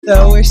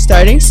So we're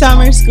starting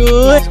summer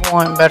school. Just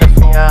want better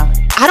for y'all.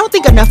 I don't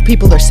think enough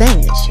people are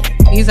saying this shit.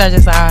 These are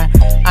just our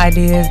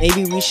ideas.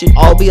 Maybe we should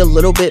all be a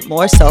little bit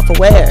more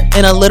self-aware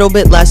and a little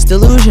bit less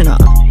delusional.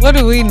 What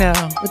do we know?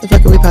 What the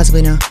fuck could we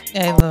possibly know?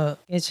 Hey, look,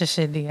 get your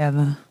shit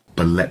together.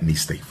 But let me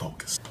stay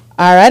focused.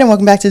 All right, and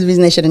welcome back to The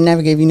Reason They Should Have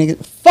Never Gave You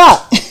Niggas.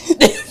 Fuck!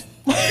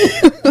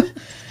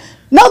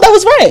 No, that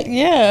was right.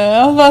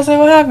 Yeah, I was about to say,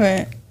 what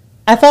happened?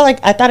 I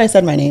thought I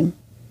said my name.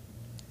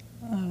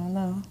 I don't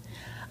know.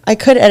 I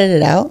could edit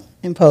it out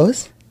in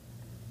post.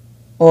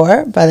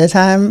 Or by the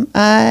time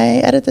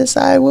I edit this,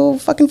 I will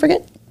fucking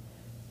forget.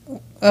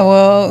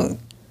 Well,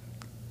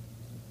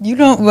 I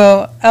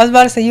was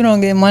about to say you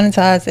don't get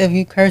monetized if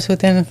you curse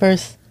within the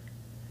first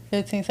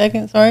 15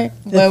 seconds, right?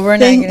 But we're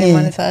not getting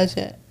monetized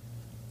yet.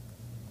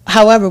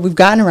 However, we've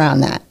gotten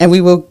around that, and we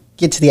will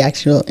get to the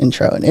actual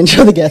intro and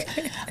intro the guest.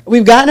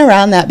 We've gotten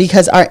around that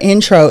because our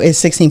intro is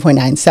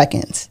 16.9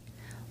 seconds.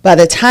 By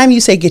the time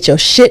you say get your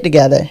shit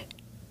together,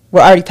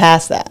 we're already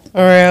past that.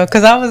 For real,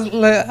 because I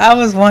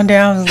was wondering,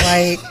 I was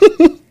like,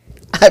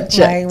 I've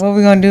checked. like, what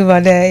we gonna do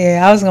about that?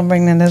 Yeah, I was gonna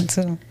bring that up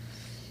too.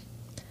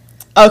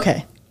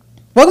 Okay.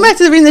 Welcome back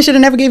to The Reason They Should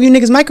Have Never Gave You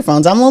Niggas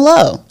Microphones. I'm Lil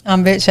Lo.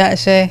 I'm Bitch Shot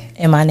Shay.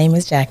 And my name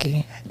is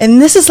Jackie.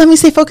 And this is Let Me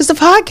Stay Focused, the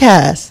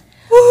podcast.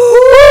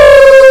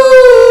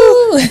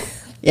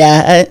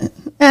 Yeah,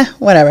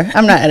 whatever.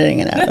 I'm not editing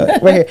it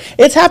out. We're here.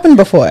 It's happened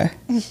before.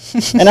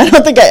 And I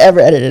don't think I ever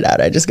edit it out.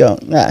 I just go,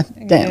 damn.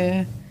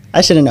 Yeah.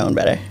 I should have known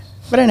better.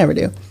 But I never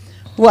do.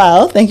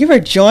 Well, thank you for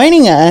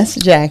joining us,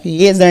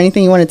 Jackie. Is there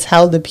anything you want to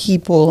tell the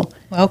people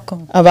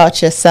Welcome.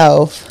 about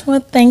yourself? Well,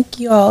 thank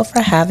you all for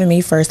having me,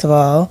 first of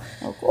all.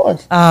 Of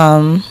course.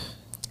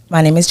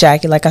 My name is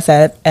Jackie, like I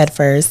said at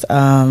first.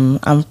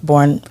 I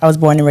was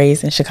born and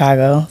raised in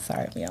Chicago.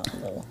 Sorry, me out a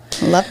little.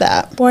 Love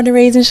that. Born and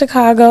raised in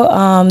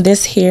Chicago.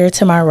 This here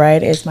to my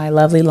right is my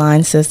lovely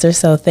line sister.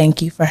 So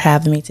thank you for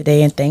having me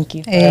today, and thank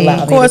you for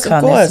allowing me to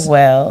come as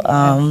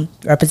well.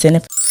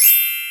 Representing.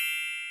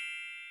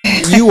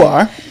 You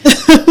are.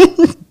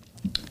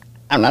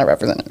 I'm not a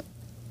representative.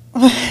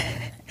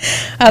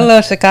 I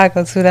love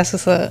Chicago too. That's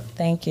what's up.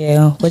 Thank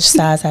you. Which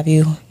sides have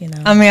you?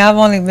 I mean, I've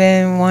only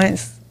been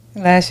once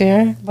last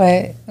year, but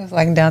it was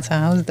like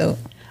downtown. It was dope.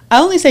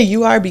 I only say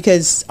you are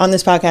because on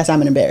this podcast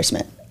I'm an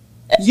embarrassment.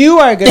 You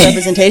are a good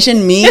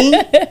representation. Me,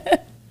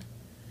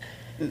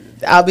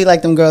 I'll be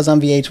like them girls on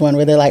VH1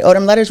 where they're like, "Oh,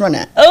 them letters run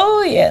that."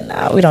 Oh yeah,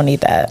 no, we don't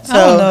need that. I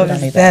don't know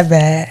if it's that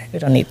bad. We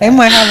don't need They that.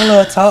 might have a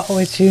little talk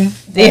with you.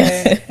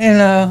 Yeah. You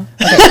know.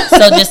 Okay,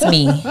 so just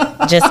me.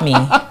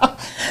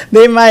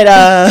 They might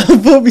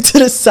pull me to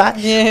the side.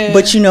 Yeah.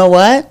 But you know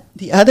what?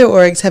 The other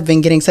orgs have been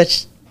getting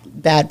such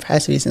bad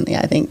press recently.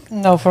 I think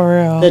No, for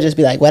real. they'll just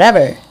be like,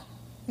 whatever.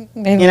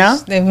 They've you know?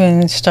 They've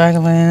been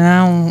struggling.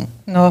 I don't,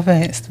 no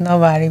offense to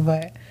nobody,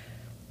 but.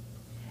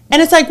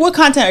 And it's like, what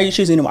content are you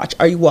choosing to watch?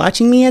 Are you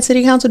watching me at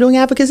City Council doing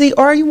advocacy,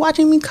 or are you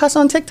watching me cuss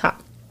on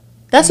TikTok?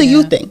 That's a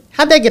you thing.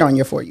 How'd that get on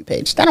your For You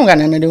page? That don't got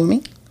nothing to do with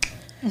me.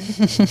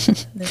 This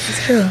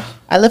is true.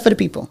 I live for the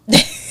people.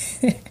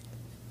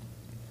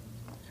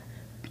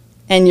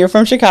 And you're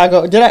from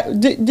Chicago.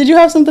 Did you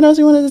have something else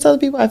you wanted to tell the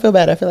people? I feel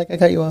bad. I feel like I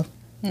cut you off.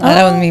 No,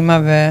 that was me, my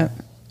bad.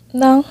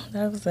 No,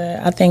 that was it.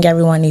 I think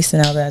everyone needs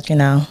to know that,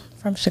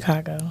 from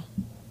Chicago.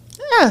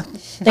 Yeah. I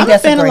think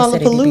that's a great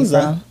city to be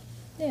from.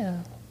 Yeah.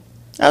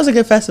 That was a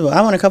good festival.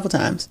 I went a couple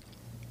times.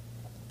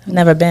 I've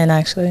never been,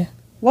 actually.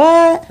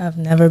 What? I've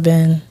never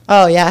been.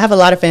 Oh, yeah. I have a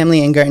lot of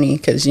family in Gurney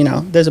because,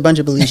 there's a bunch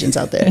of Belizeans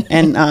out there.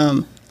 And,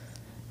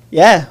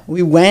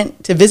 we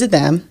went to visit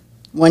them.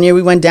 One year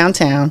we went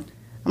downtown.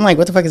 I'm like,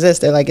 what the fuck is this?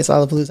 They're like, it's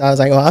Lollapalooza. I was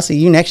like, I'll see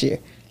you next year.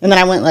 And then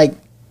I went,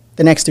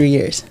 the next 3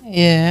 years.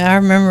 Yeah, I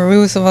remember we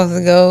were supposed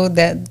to go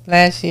that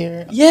last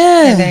year.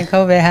 Yeah. And then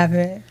COVID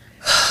happened.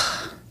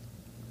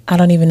 I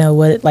don't even know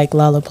what,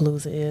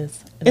 Lollapalooza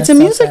is. It's a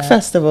music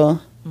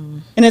festival.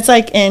 Mm. And it's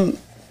in,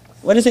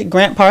 what is it,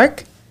 Grant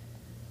Park?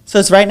 So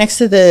it's right next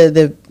to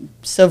the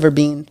Silver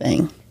Bean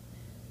thing.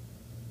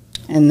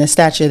 And the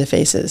Statue of the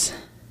Faces.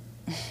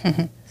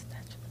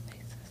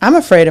 I'm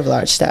afraid of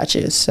large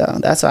statues, so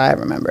that's why I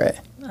remember it.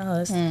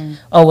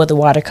 Oh, where the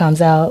water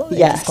comes out?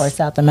 Yes. It squirts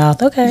out the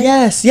mouth. Okay.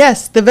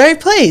 Yes, the very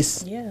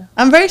place. Yeah.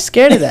 I'm very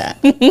scared of that.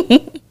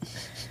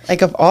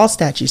 Of all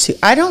statues, too.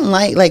 I don't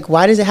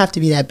why does it have to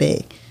be that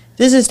big?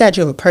 This is a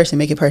statue of a person,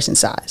 make it person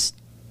sized.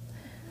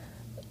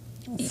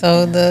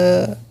 So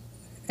the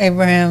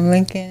Abraham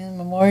Lincoln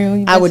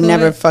Memorial, I would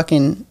never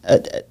fucking,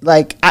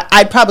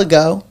 I'd probably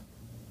go,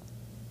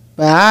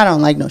 but I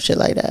don't like no shit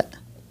like that.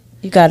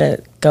 You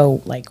gotta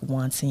go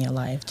once in your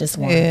life, just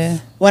once. Yeah.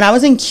 When I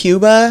was in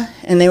Cuba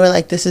and they were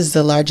like, this is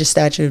the largest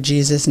statue of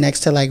Jesus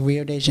next to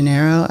Rio de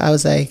Janeiro, I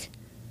was like,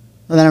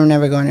 well, then I'm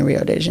never going to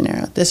Rio de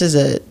Janeiro. This is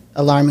a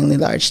alarmingly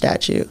large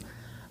statue.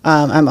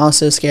 I'm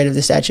also scared of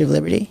the Statue of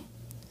Liberty.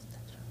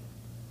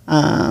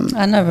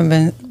 I've never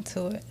been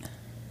to it.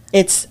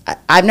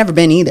 I've never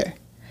been either,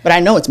 but I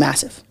know it's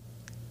massive.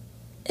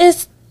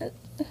 It's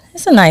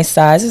a nice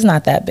size. It's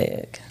not that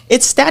big.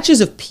 It's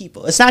statues of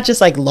people. It's not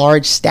just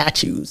large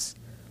statues.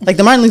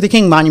 The Martin Luther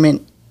King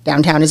monument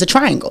downtown is a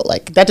triangle.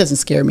 Like, that doesn't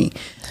scare me.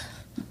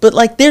 But,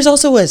 like, there's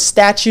also a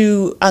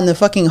statue on the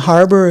fucking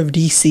harbor of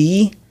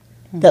D.C.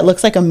 that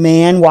looks like a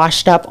man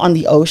washed up on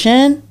the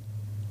ocean.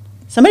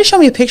 Somebody showed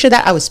me a picture of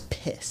that. I was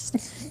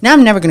pissed. Now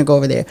I'm never going to go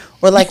over there.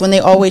 Or, like, when they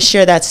always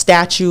share that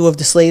statue of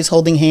the slaves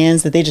holding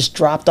hands that they just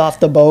dropped off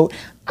the boat.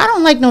 I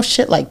don't like no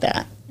shit like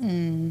that.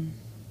 Mm.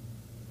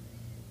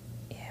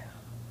 Yeah.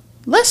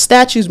 Less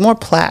statues, more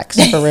plaques,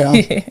 for real.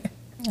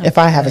 If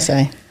I have a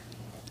say.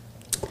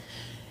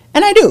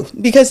 And I do,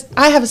 because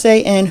I have a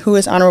say in who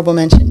is honorable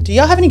mention. Do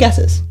y'all have any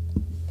guesses?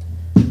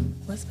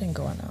 What's been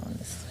going on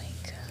this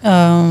week?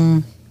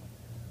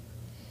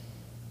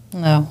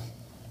 No.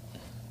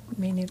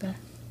 Me neither.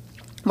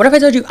 What if I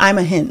told you I'm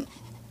a hint?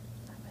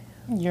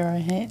 You're a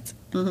hint.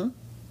 Mm-hmm.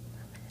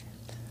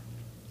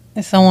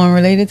 Is someone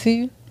related to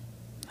you?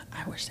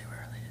 I wish they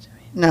were related to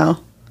me. No.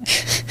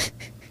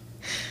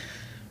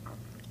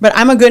 But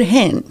I'm a good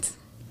hint.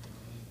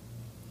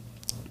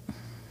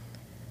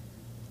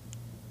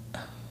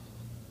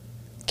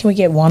 Can we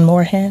get one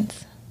more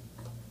hint?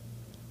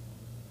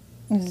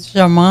 Is it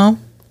your mom?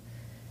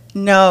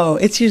 No,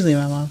 it's usually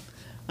my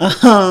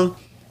mom.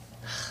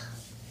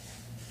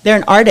 They're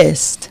an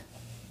artist.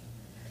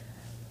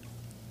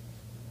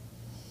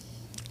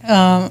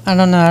 I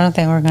don't know. I don't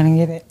think we're gonna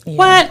get it. Yeah.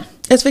 What?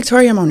 It's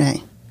Victoria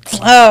Monet.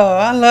 Oh,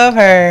 I love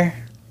her.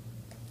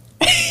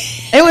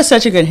 It was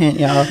such a good hint,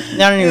 y'all. Y'all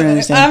don't even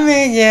understand. I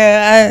mean,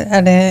 yeah,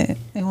 I didn't.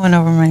 It went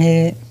over my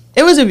head.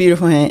 It was a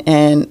beautiful hint,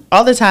 and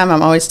all the time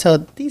I'm always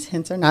told these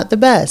hints are not the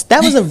best.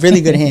 That was a really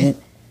good hint.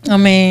 I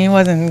mean, it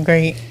wasn't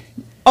great.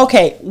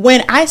 Okay,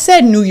 when I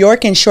said New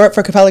York in short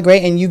for Capella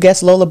Gray and you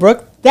guessed Lola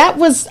Brooke,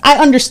 I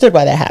understood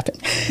why that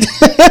happened.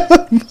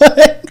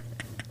 But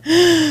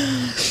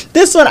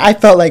this one I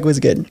felt like was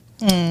good.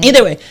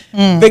 Either way,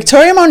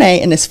 Victoria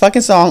Monet and this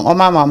fucking song On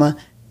My Mama,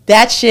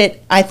 that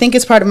shit, I think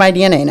it's part of my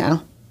DNA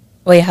now.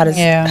 Wait, how does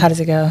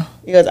it go?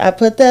 He goes, I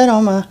put that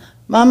on my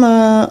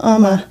mama,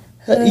 on my...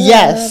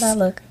 Yes.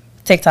 Look.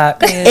 TikTok.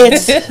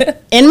 It's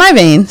in my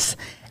veins.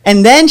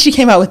 And then she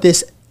came out with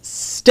this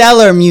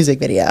stellar music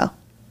video.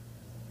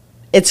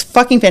 It's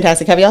fucking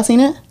fantastic. Have y'all seen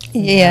it?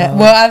 Yeah. No.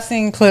 Well, I've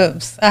seen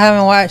clips. I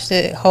haven't watched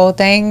the whole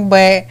thing,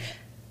 but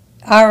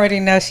I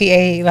already know she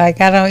ate. Like,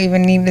 I don't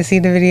even need to see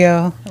the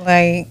video.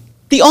 Like,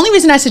 the only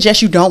reason I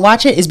suggest you don't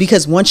watch it is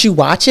because once you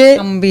watch it,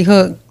 I'm gonna be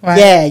hooked. Right?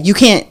 Yeah, you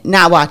can't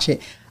not watch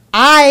it.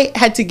 I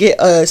had to get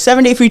a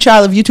 7-day free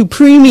trial of YouTube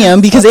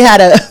Premium because they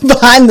had a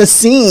behind the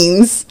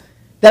scenes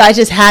that I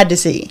just had to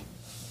see.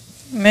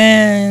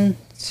 Man,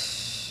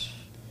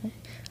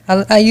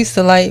 I used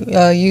to like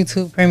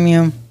YouTube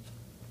Premium.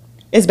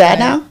 It's bad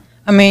now?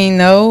 I mean,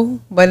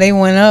 no, but they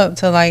went up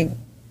to like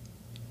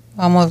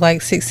almost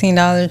like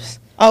 $16.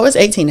 Oh, it's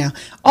 $18 now.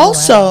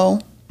 Also,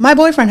 my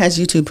boyfriend has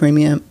YouTube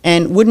Premium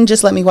and wouldn't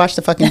just let me watch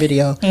the fucking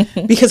video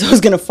because I was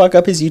going to fuck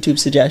up his YouTube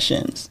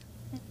suggestions.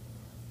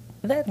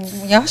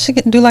 Y'all should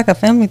do like a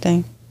family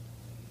thing.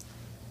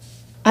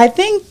 I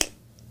think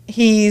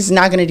he's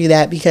not going to do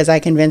that because I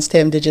convinced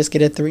him to just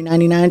get a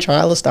 $3.99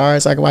 trial of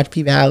Stars so I could watch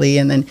P-Valley,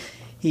 and then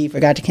he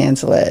forgot to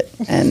cancel it,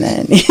 and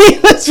then he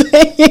was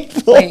paying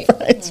full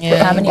price.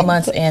 Yeah. How many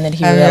months in did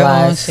he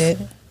realize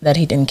that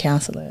he didn't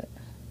cancel it?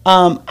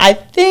 I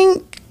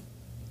think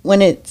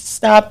when it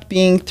stopped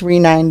being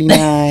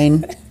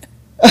 $3.99,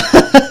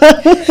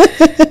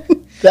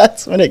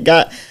 that's when it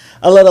got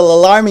a little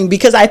alarming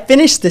because I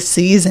finished the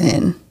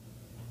season,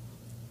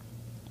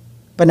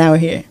 but now we're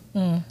here.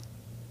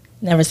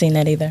 Never seen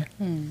that either.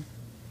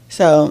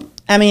 So,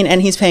 I mean,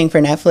 and he's paying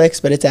for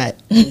Netflix, but it's at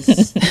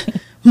his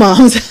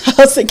mom's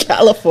house in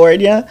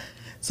California.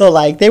 So,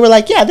 like, they were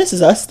like, yeah, this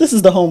is us. This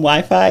is the home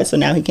Wi-Fi. So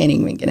now he can't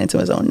even get into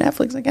his own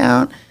Netflix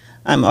account.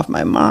 I'm off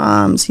my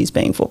mom's. He's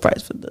paying full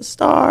price for the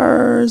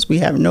Stars. We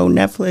have no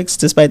Netflix,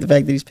 despite the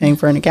fact that he's paying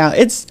for an account.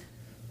 It's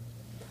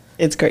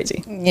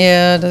crazy.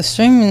 Yeah, the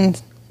streaming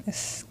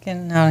is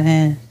getting out of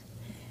hand.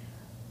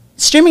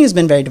 Streaming has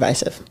been very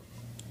divisive.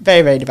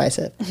 Very, very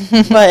divisive.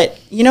 But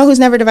you know who's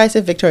never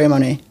divisive? Victoria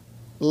Monet.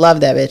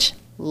 Love that bitch.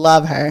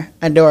 Love her.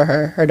 Adore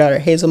her. Her daughter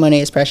Hazel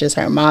Monet is precious.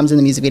 Her mom's in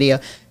the music video.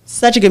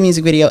 Such a good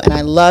music video. And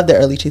I love the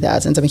early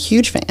 2000s. I'm a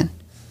huge fan.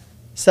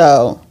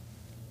 So,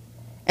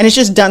 and it's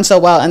just done so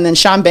well. And then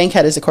Sean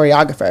Bankhead is a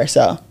choreographer.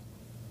 So,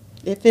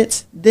 if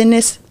it's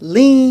Dennis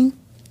Lean.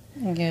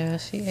 Yeah,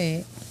 she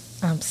ate.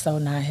 I'm so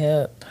not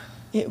hip.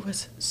 It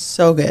was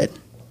so good.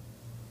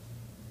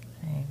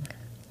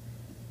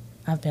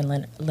 I've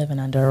been living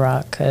under a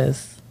rock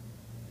because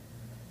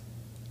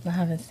I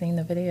haven't seen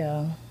the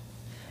video.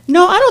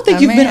 No, I don't think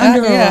you've been under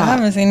a rock. I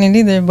haven't seen it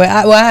either, but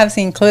I have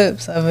seen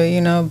clips of it,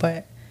 you know,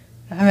 but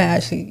I haven't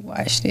actually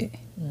watched it.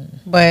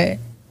 But,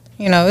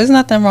 you know, there's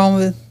nothing wrong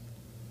with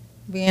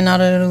being out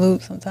of the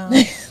loop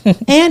sometimes.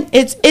 And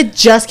it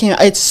just came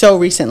out. It's so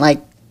recent. Like,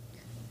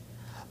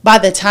 by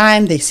the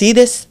time they see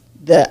this,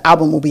 the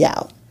album will be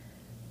out.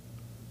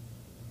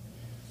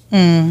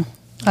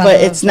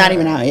 But it's not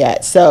even out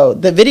yet. So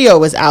the video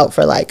was out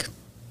for like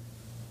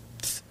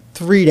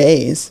 3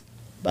 days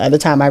by the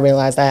time I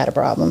realized I had a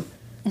problem.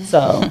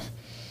 So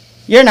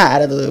you're not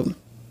out of the loop.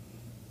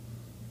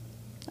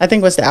 I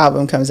think once the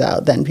album comes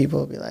out, then people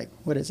will be like,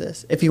 what is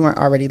this? If you weren't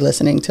already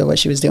listening to what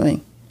she was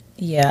doing.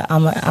 Yeah,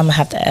 I'm gonna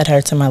have to add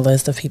her to my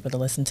list of people to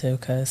listen to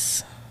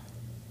because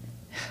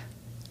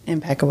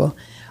impeccable.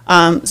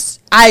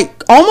 I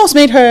almost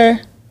made her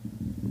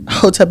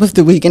Hotep of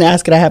the Week and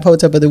asked could I have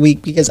Hotep of the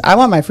Week because I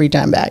want my free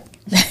time back.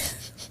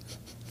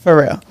 For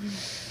real.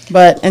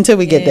 But until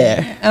we get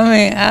there. I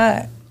mean,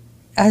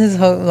 I just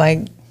hope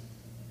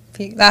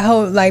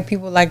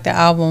people like the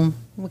album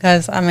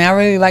because I mean I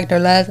really liked her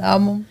last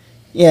album.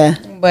 Yeah.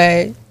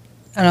 But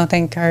I don't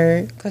think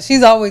because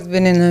she's always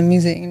been in the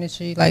music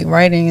industry, like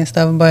writing and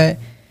stuff. But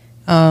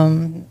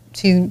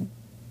she,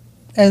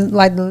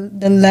 like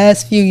the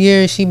last few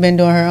years, she been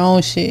doing her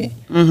own shit,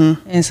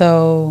 and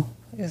so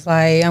it's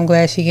like I'm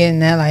glad she getting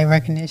that like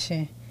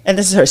recognition. And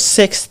this is her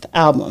 6th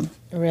album.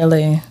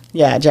 really,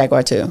 Yeah,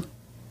 Jaguar 2.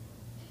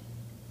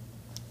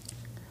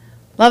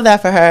 Love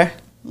that for her.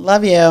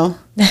 Love you.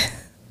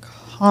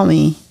 Call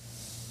me.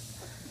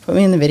 Put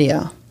me in the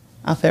video.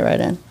 I'll fit right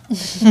in.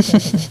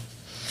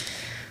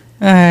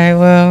 All right,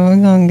 well,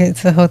 we're going to get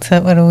to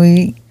Hotep of the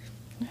Week.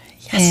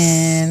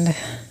 Yes.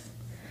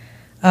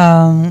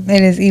 And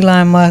it is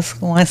Elon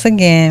Musk once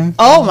again.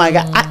 Oh, my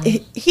God.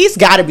 He's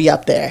got to be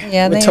up there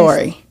with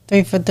Tory.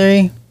 3 for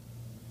 3.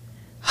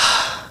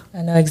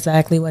 I know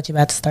exactly what you're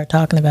about to start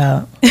talking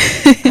about.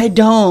 I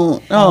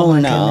don't. Oh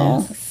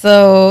no. Goodness.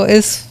 So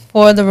it's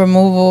for the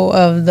removal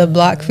of the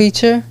block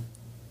feature.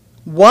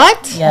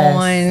 What? Yes.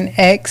 On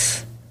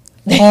X,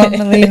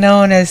 formerly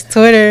known as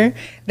Twitter,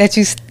 that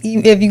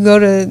if you go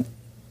to,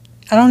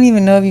 I don't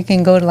even know if you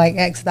can go to like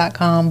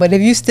x.com, but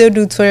if you still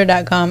do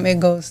twitter.com, it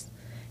goes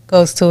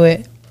to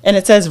it. And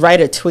it says write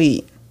a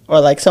tweet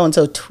or like so and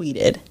so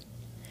tweeted.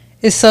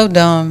 It's so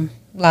dumb.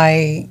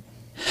 Like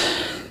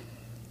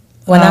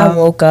When I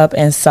woke up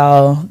and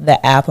saw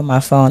the app on my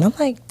phone, I'm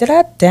like, did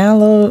I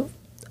download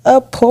a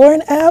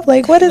porn app?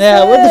 Like, what is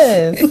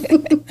this?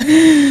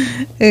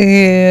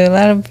 Yeah, a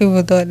lot of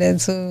people thought that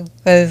too.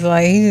 Because,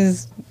 like, he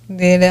just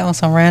did that on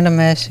some random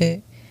ass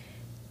shit.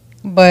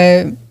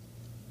 But,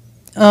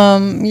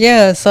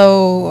 yeah,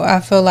 so I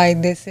feel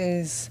like this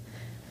is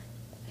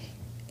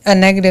a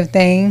negative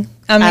thing.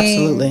 I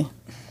mean, Absolutely.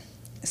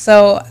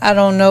 So I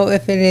don't know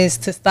if it is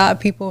to stop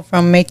people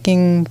from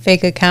making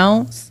fake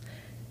accounts.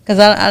 Because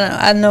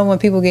I know when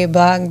people get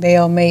blocked,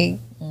 they'll make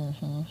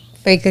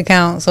fake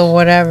accounts or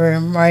whatever,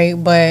 right?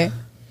 But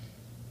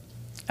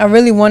I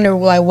really wonder,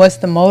 like, what's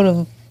the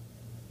motive?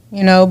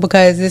 You know,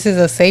 because this is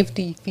a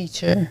safety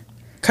feature.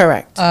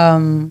 Correct.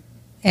 And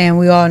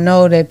we all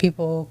know that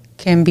people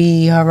can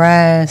be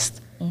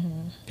harassed.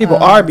 People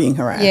are being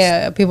harassed.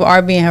 Yeah, people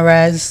are being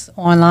harassed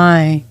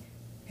online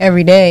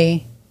every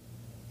day.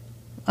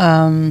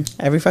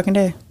 Every fucking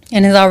day.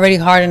 And it's already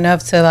hard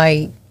enough to,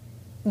 like,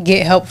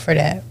 get help for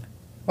that,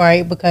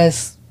 right?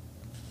 Because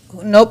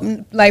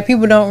like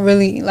people don't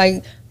really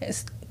like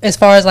as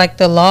far as like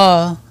the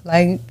law,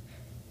 like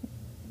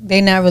they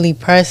not really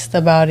pressed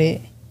about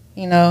it.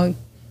 You know,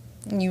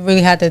 you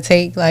really have to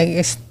take like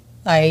it's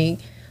like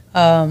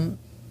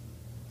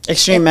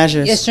extreme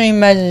measures. Extreme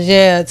measures,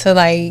 yeah, to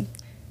like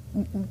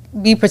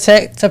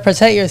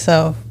protect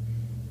yourself.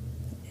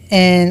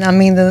 And I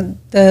mean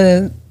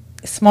the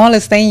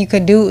smallest thing you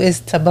could do is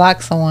to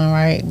block someone,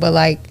 right? But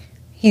like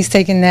he's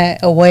taking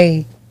that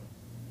away.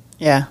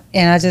 Yeah.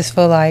 And I just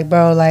feel like,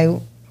 bro, like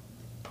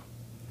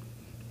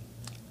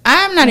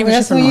I'm not even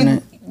tripping on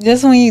it.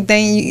 Just when you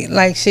think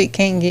like shit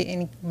can't get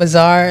any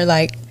bizarre,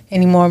 like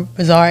any more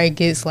bizarre, it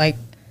gets like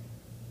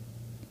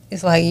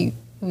it's like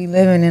we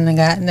living in a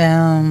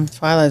goddamn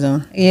Twilight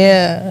Zone.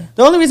 Yeah.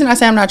 The only reason I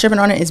say I'm not tripping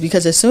on it is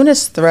because as soon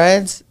as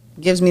Threads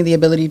gives me the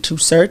ability to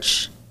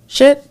search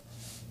shit,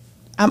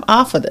 I'm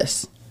off of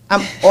this.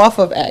 I'm off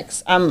of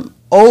X. I'm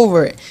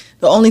over it.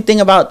 The only thing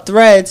about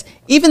Threads,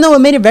 even though it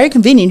made it very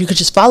convenient, you could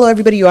just follow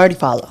everybody you already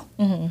follow.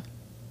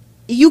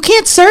 You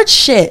can't search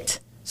shit.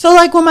 So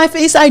like when my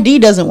Face ID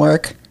doesn't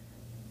work,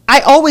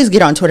 I always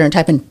get on Twitter and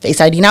type in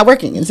Face ID not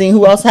working and seeing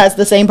who else has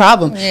the same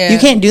problem. Yeah. You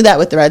can't do that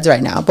with Threads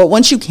right now. But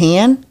once you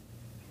can,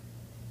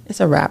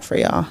 it's a wrap for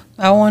y'all.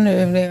 I wonder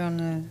if they're going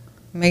to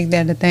make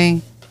that a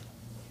thing.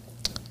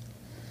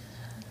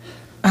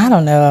 I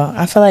don't know.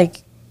 I feel like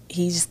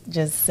he's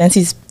just, since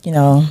he's, you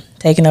know,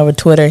 taking over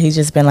Twitter, he's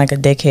just been like a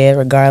dickhead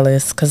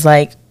regardless. Because,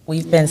 like,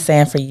 we've been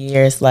saying for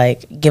years,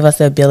 like, give us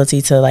the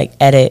ability to, like,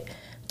 edit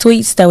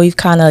tweets that we've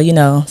kind of, you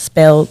know,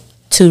 spelled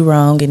two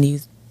wrong and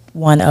use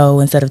 1 O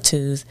instead of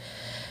 2s.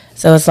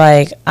 So it's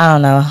like, I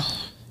don't know.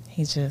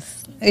 He's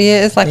just.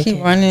 Yeah, it's like he's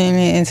running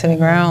it into the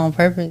ground on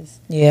purpose.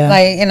 Yeah.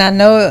 Like, and I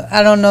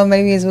don't know,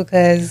 maybe it's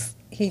because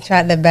he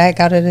tried to back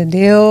out of the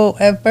deal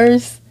at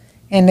first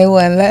and they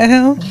wouldn't let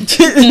him.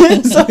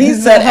 So he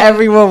said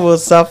everyone will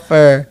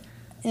suffer.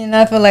 And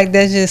I feel like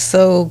that's just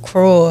so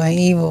cruel and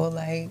evil.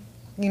 Like,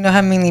 you know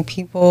how many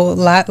people,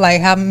 like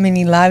how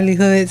many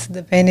livelihoods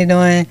depended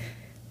on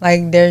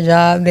like their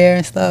job there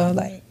and stuff.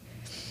 Like,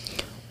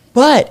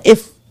 but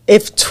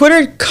if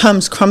Twitter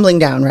comes crumbling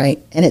down,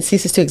 right, and it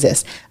ceases to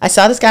exist, I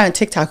saw this guy on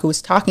TikTok who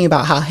was talking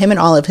about how him and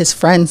all of his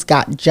friends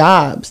got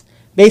jobs,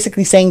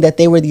 basically saying that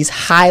they were these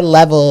high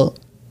level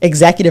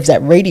executives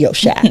at Radio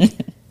Shack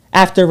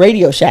after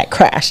Radio Shack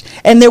crashed.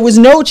 And there was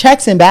no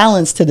checks and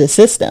balance to the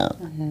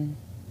system.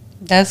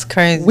 That's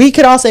crazy. We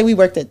could all say we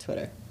worked at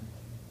Twitter.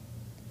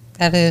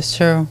 That is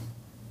true.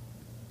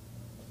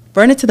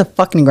 Burn it to the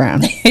fucking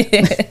ground.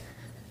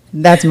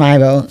 That's my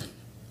vote.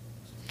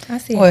 I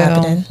see it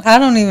happening. I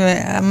don't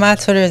even, my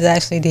Twitter is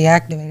actually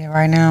deactivated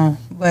right now,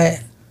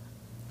 but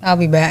I'll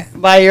be back.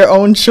 By your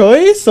own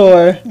choice,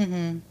 or? Just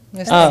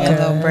taking a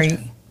little break.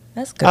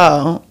 That's good.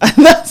 Oh, I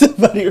thought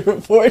somebody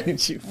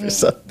reported you for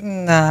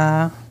something.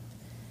 Nah.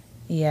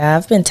 Yeah,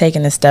 I've been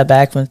taking a step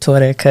back from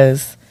Twitter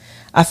because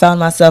I found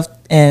myself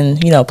in,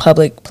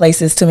 public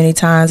places too many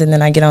times, and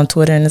then I get on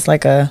Twitter and it's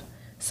like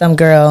some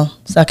girl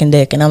sucking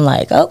dick, and I'm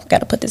like, oh,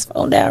 gotta put this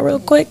phone down real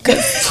quick.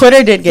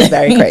 Twitter did get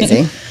very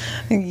crazy.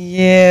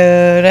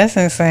 Yeah, that's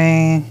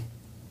insane.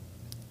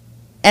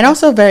 And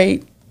also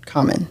very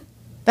common.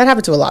 That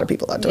happened to a lot of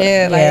people on Twitter.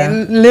 Yeah,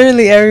 like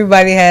literally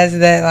everybody has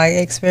that like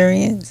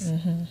experience.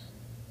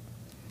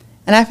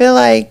 And I feel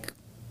like,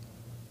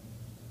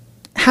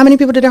 how many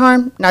people did it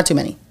harm? Not too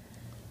many.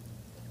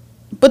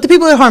 But the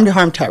people it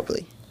harmed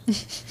terribly.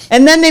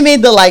 And then they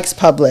made the likes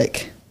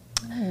public.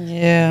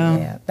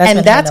 Yeah. And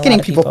that's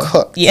getting people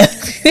cooked. Yeah.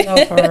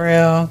 No, for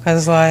real.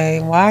 Because,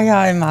 like, why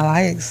y'all in my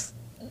likes?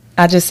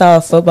 I just saw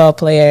a football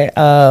player,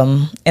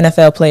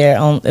 NFL player,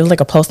 it was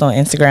like a post on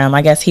Instagram.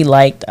 I guess he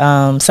liked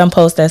some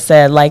post that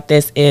said, like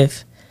this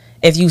if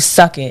you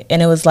suck it.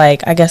 And it was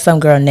like, I guess some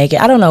girl naked.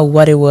 I don't know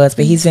what it was,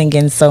 but he's been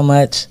getting so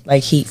much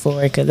like heat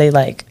for it because they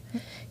like,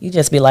 you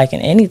just be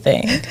liking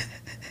anything.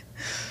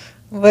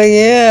 But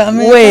yeah, I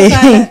mean,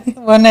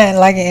 not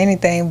liking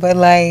anything, but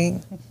like,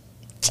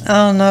 I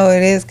don't know,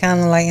 it is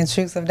kind of like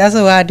intrusive. That's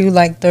why I do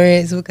like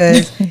Threads,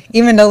 because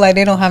even though like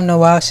they don't have no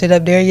wild shit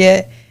up there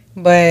yet,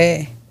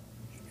 but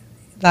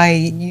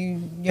like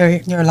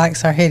your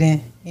likes are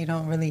hidden. You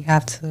don't really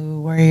have to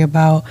worry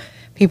about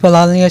people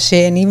all in your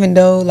shit. And even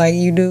though like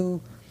you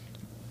do,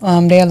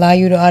 they allow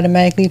you to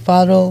automatically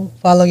follow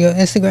your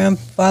Instagram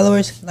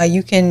followers. Like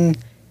you can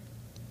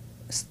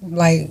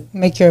like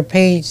make your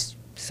page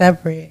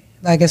separate.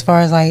 Like as far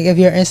as like if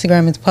your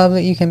Instagram is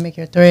public, you can make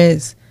your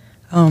Threads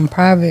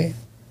private.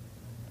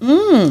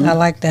 I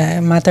like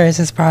that. My Threads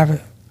is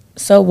private.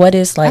 So what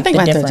is like the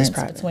my Threads difference is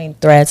private. between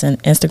Threads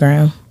and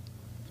Instagram?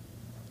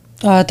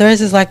 Threads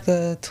is like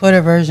the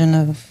Twitter version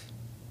of.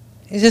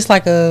 It's just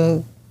like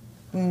a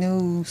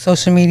new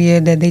social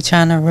media that they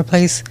trying to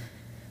replace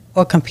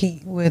or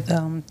compete with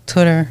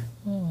Twitter.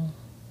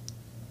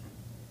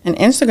 And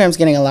Instagram's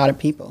getting a lot of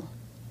people.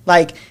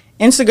 Like,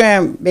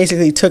 Instagram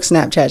basically took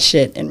Snapchat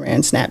shit and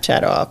ran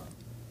Snapchat off.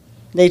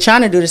 They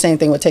trying to do the same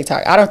thing with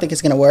TikTok. I don't think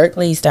it's going to work.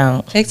 Please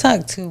don't.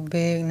 TikTok too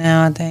big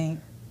now, I think.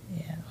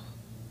 Yeah.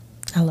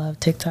 I love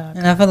TikTok.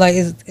 And I feel like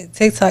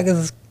TikTok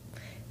is,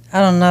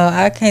 I don't know,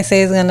 I can't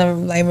say it's going to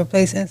like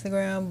replace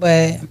Instagram,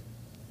 but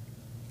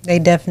they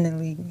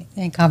definitely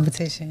in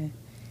competition.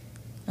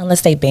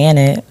 Unless they ban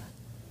it.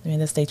 I mean,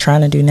 that's what they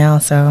trying to do now,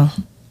 so.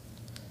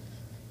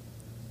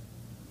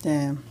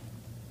 Damn.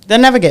 They'll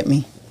never get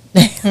me.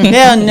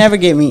 They'll never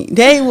get me.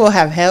 They will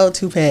have hell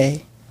to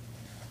pay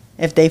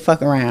if they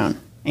fuck around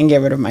and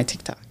get rid of my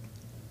TikTok.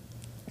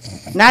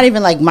 Not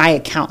even like my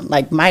account,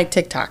 like my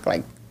TikTok.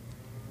 Like,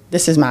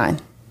 this is mine.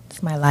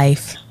 It's my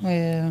life.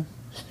 Yeah.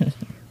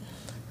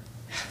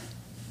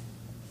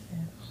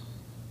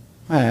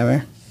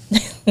 Whatever.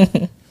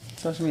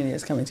 Social media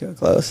is coming to a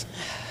close.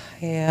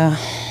 Yeah.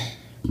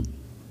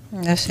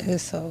 That shit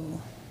is so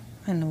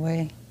in the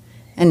way.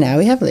 And now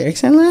we have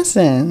lyrics and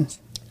lessons.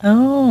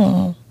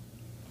 Oh.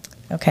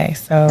 Okay,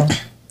 so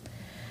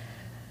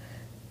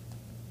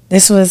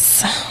this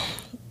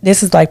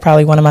is like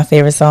probably one of my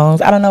favorite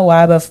songs. I don't know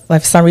why, but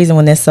like for some reason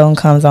when this song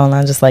comes on,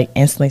 I just like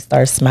instantly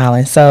start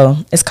smiling. So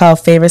it's called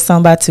Favorite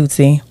Song by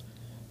Tootsie.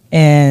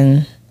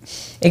 And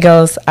it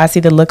goes, I see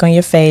the look on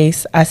your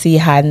face. I see you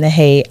hiding the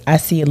hate. I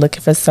see you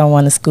looking for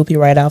someone to scoop you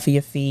right off of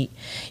your feet.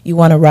 You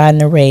want to ride in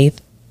the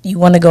Wraith. You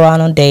want to go out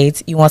on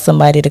dates. You want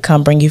somebody to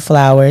come bring you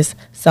flowers.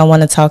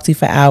 Someone to talk to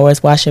for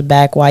hours. Wash your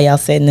back while y'all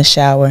sit in the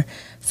shower.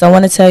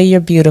 Someone to tell you you're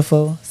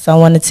beautiful.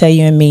 Someone to tell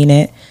you and mean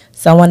it.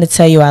 Someone to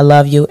tell you I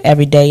love you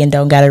every day and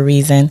don't got a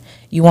reason.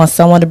 You want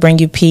someone to bring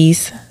you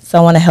peace.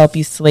 Someone to help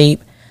you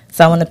sleep.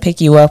 Someone to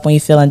pick you up when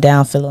you're feeling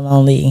down, feeling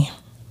lonely.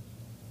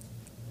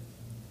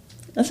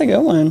 That's a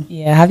good one.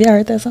 Yeah, have y'all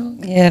heard that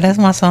song? Yeah, that's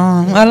my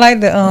song. I like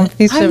the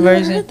feature I've never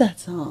version. heard that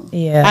song.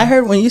 Yeah. I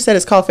heard when you said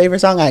it's called Favorite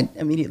Song, I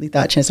immediately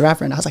thought Chance the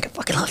Rapper, and I was like, I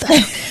fucking love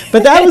that.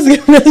 But that was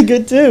really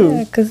good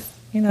too. Because,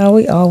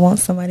 we all want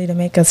somebody to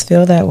make us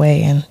feel that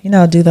way and,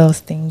 do those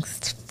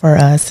things for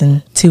us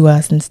and to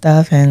us and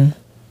stuff. And,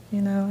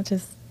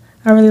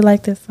 I really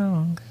like this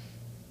song.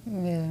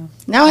 Yeah.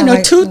 Now I know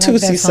like- two I like that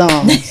Tootsie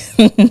song.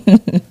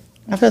 songs.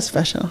 I feel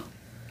special.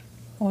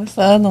 What's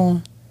the other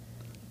one?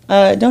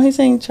 Don't he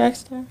sing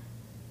Trackstar?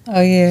 Oh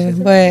yeah,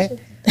 but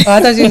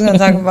I thought you was gonna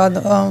talk about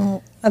the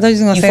I thought you was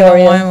gonna say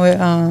Euphoria? the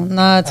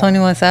one with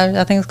 21 Savage.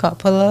 I think it's called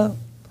Pull Up.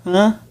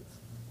 Huh?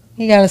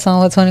 He got a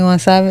song with 21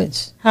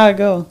 Savage. How it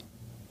go?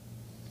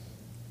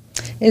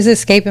 It's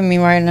escaping me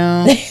right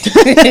now.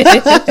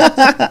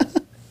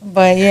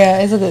 But yeah,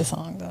 it's a good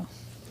song though.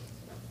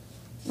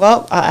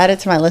 Well, I'll add it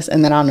to my list,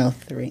 and then I'll know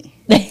 3.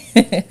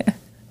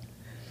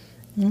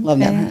 Love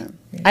that for him.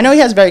 I know he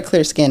has very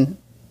clear skin.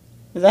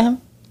 Is that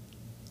him?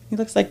 He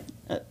looks like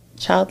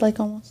childlike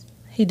almost.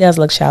 He does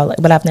look childlike,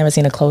 but I've never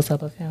seen a close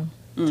up of him.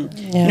 Yeah,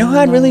 You know who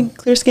had really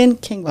clear skin?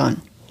 King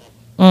Von.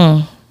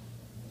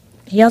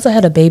 He also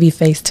had a baby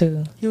face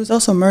too. He was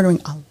also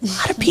murdering a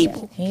lot of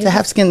people to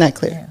have skin that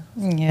clear.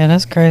 Yeah,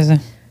 that's crazy.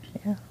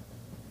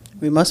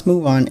 We must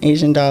move on.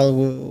 Asian Dollar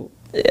will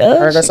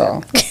hurt us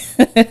all.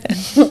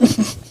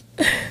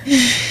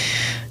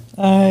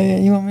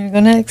 You want me to go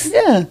next?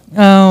 Yeah.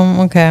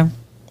 Okay.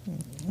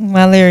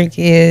 My lyric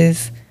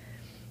is,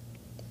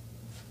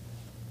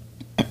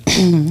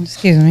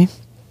 excuse me,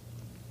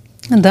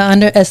 the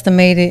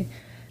underestimated,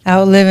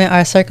 outliving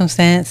our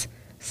circumstance.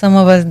 Some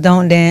of us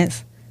don't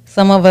dance.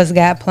 Some of us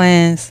got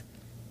plans.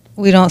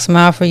 We don't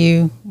smile for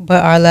you,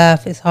 but our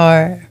laugh is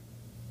hard.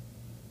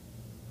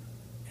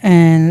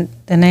 And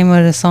the name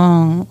of the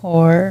song,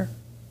 or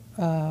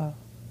I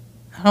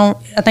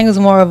think it's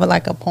more of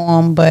like a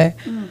poem, but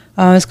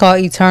it's called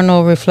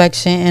Eternal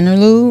Reflection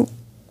Interlude,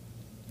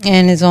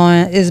 and it's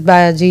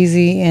by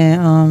Jeezy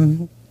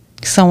and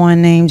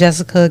someone named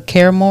Jessica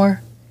Caramore.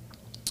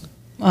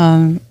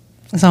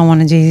 It's on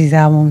one of Jeezy's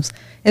albums.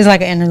 It's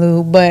like an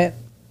interlude, but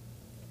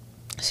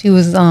she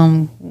was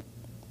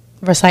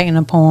reciting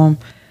a poem.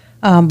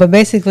 But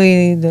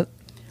basically,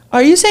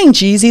 Are you saying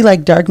Jeezy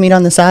like dark meat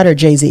on the side or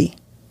Jay-Z?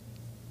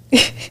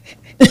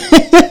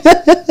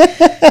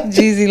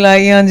 Jeezy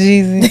like Young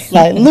Jeezy.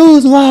 Like,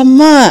 lose my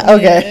mind.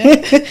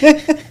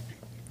 Okay.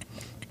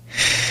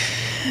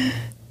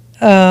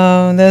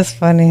 That's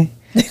funny.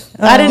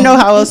 I didn't know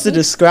how else to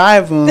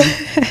describe him.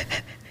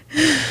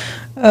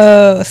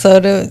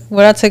 So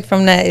what I took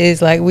from that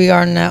is like we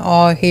are not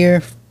all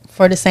here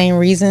for the same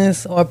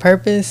reasons or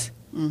purpose.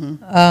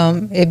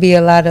 It'd be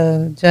a lot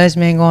of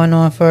judgment going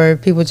on for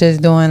people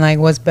just doing like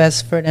what's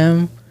best for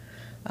them.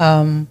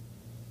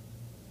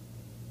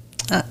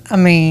 I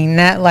mean,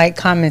 not like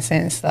common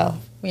sense stuff,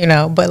 you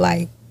know, but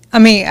like, I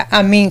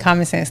mean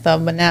common sense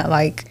stuff, but not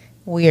like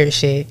weird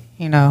shit,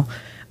 you know.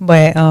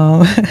 But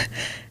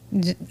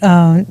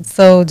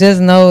so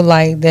just know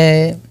like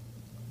that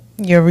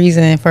your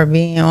reason for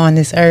being on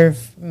this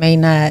earth may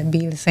not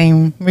be the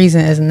same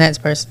reason as the next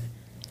person.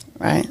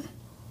 Right.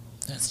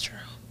 That's true.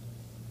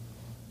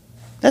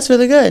 That's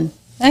really good.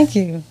 Thank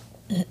you.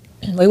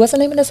 Wait, what's the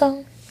name of the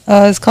song?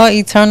 It's called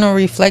Eternal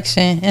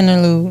Reflection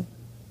Interlude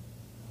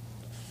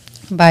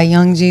by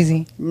Young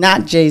Jeezy.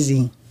 Not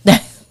Jay-Z.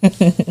 But yeah,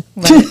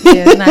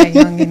 it's not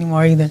young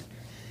anymore either.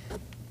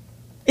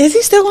 Is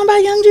he still going by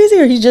Young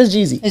Jeezy or he's just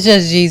Jeezy? It's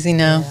just Jeezy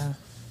now.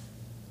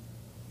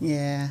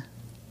 Yeah.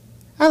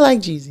 I like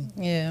Jeezy.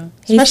 Yeah.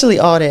 Especially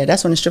All There.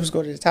 That's when the strippers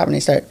go to the top and they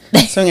start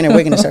swinging their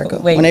wig in a circle.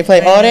 Wait. When they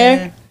play All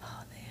There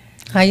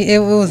It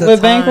was a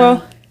with time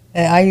Bankroll.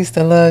 that I used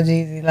to love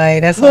Jeezy.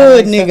 Like that's Hood what I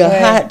used to nigga, play.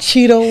 hot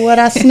Cheeto, what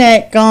I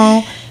snack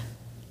on.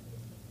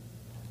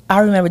 I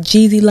remember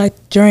Jeezy liked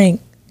to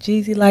drink.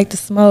 Jeezy liked to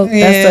smoke.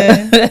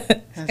 Yeah. That's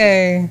the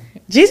Hey,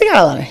 Jeezy got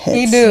a lot of hits.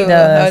 he do. He I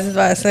does. was just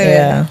about to say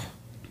yeah.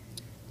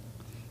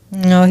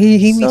 that. No, he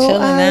be So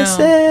chilling I now.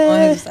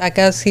 said- I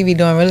guess he be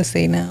doing real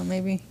estate now,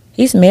 maybe.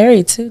 He's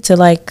married too to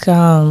like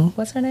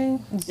what's her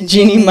name?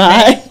 Jeannie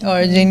Mai.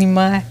 Or Jeannie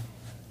Mai.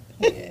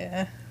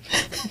 Yeah.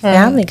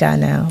 Family Guy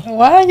now.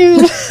 Why are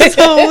you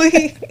so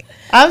weak?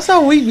 I'm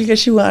so weak because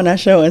she went on that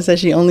show and said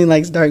she only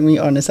likes dark meat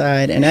on the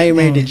side, and now you're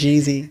married to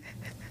Jeezy.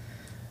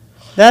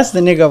 That's the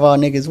nigga of all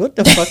niggas. What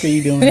the fuck are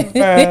you doing? Bro,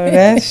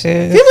 that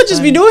shit. People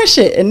just be doing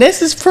shit, and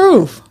this is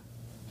proof.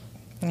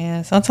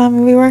 Yeah, sometimes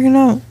we be working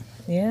out.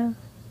 Yeah.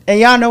 And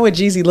y'all know what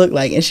Jeezy looked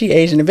like, and she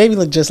Asian. The baby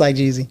looked just like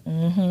Jeezy.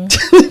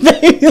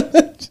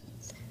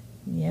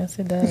 Yes,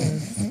 it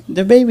does.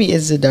 The baby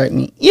is a dark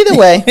meat. Either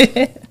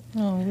way.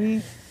 Oh,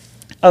 we.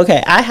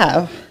 Okay, I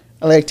have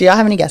a lyric. Do y'all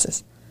have any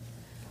guesses?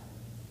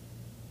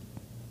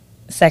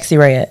 Sexy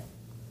Red.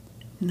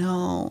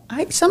 No.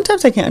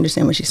 Sometimes I can't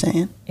understand what she's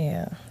saying,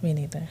 Yeah, me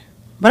neither.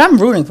 but I'm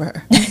rooting for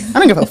her. I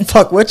don't give a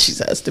fuck what she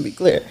says, to be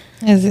clear.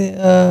 Is it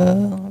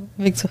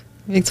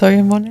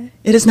Victoria Monet?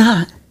 It is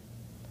not.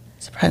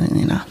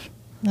 Surprisingly enough.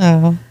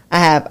 Oh.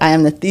 I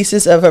am the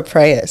thesis of her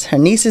prayers. Her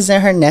nieces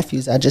and her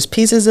nephews are just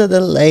pieces of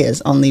the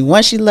layers. Only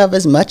one she loves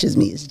as much as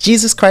me is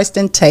Jesus Christ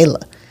and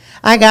Taylor.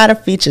 I got a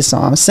feature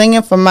song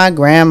singing for my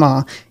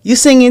grandma. You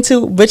singing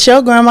too, but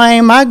your grandma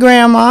ain't my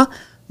grandma.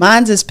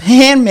 Mine's is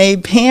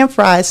pan-made,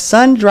 pan-fried,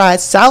 sun-dried,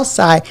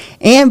 Southside,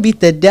 and beat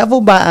the devil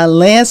by a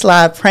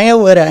landslide,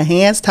 praying with her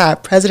hands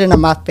tied, president of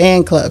my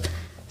fan club.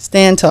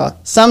 Stand tall.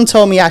 Some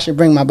told me I should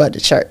bring my butt to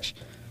church.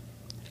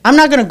 I'm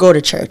not going to go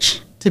to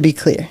church, to be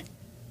clear,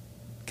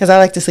 because I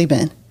like to sleep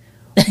in.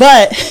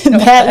 But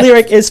that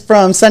lyric is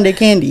from Sunday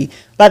Candy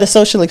by The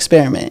Social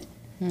Experiment.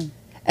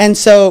 And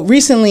so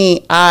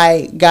recently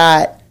I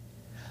got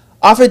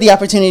offered the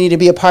opportunity to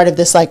be a part of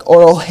this like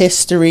oral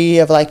history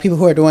of like people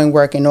who are doing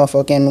work in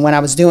Norfolk. And when I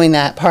was doing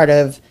that, part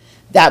of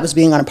that was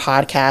being on a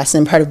podcast.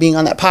 And part of being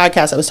on that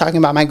podcast, I was talking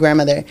about my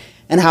grandmother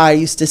and how I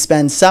used to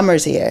spend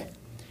summers here.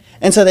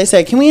 And so they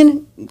said, can we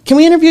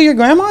interview your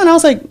grandma? And I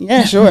was like,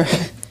 yeah, sure.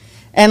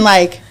 And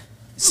like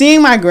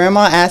seeing my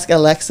grandma ask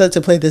Alexa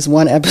to play this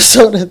one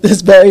episode of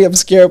this very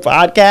obscure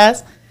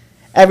podcast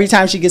every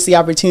time she gets the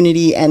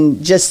opportunity,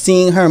 and just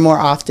seeing her more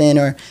often,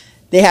 or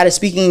they had a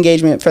speaking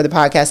engagement for the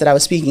podcast that I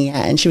was speaking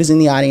at, and she was in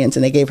the audience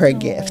and they gave her a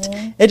gift.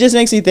 It just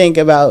makes me think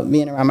about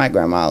being around my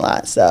grandma a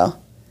lot. So,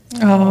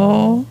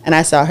 and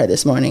I saw her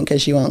this morning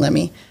because she won't let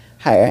me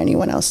hire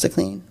anyone else to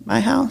clean my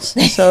house.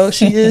 So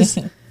she is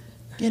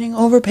getting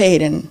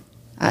overpaid, and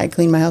I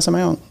clean my house on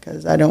my own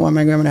because I don't want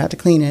my grandma to have to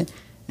clean it.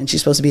 And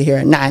she's supposed to be here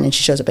at 9, and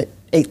she shows up at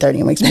 8:30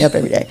 and wakes me up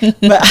every day.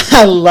 But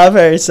I love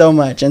her so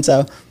much, and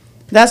so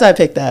that's why I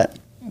picked that.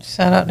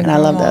 Shout out to And grandma.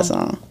 I love that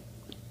song.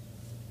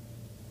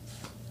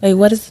 Wait,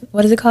 what is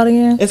it called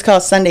again? It's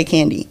called Sunday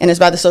Candy, and it's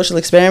about the social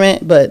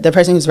experiment, but the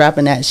person who's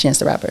rapping that is Chance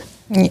the Rapper.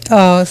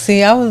 Oh,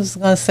 see, I was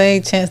going to say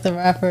Chance the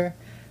Rapper,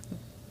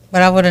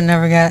 but I would have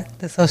never got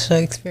the social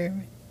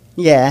experiment.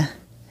 Yeah.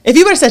 If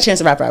you would have said Chance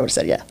the Rapper, I would have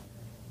said yeah.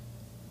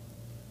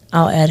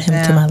 I'll add him to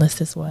Yeah. my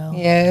list as well.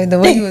 Yeah, the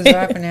way he was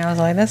rapping there, I was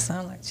like, that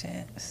sounds like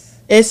Chance.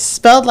 It's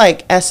spelled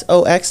like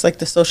SOX, like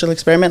the social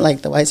experiment,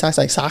 like the White Sox,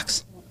 like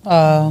socks.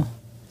 Oh.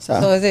 So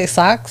So is it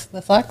socks?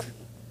 The socks?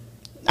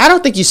 I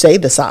don't think you say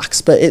the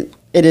socks, but it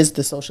is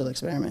the social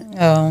experiment.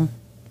 Oh.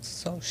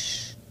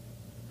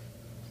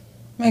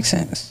 Makes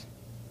sense.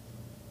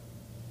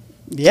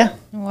 Yeah.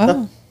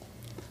 Wow.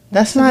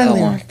 That's a my good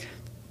one. lyric.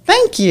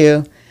 Thank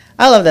you.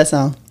 I love that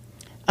song.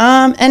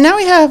 And now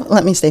we have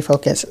Let Me Stay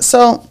Focused.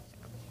 So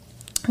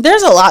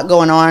there's a lot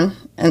going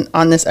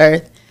on this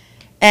earth,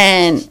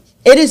 and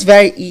it is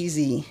very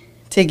easy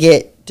to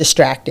get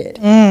distracted.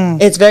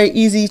 It's very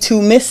easy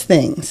to miss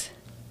things.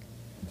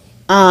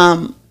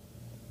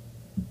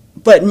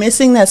 But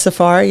missing that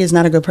Safari is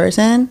not a good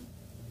person,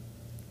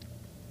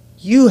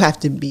 you have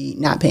to be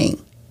not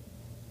paying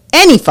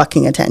any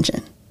fucking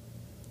attention.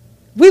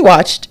 We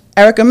watched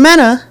Erica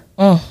Mena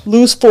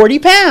lose 40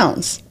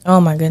 pounds. Oh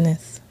my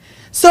goodness.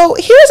 So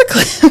here's a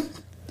clip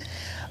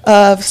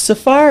of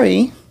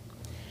Safari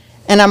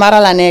and Amara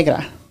La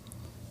Negra.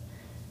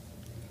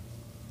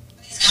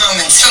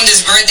 Comments from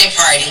this birthday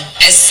party.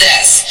 It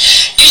says,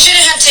 you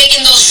shouldn't have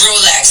taken those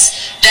Rolex.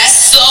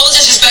 That's so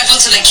disrespectful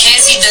to the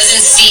kids he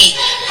doesn't see.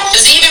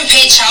 Does he even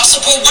pay child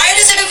support? Why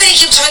does everybody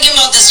keep talking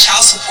about this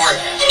child support?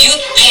 You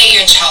pay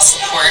your child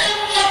support,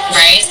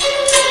 right?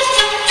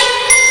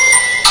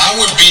 I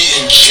would be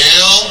in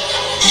jail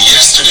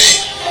yesterday.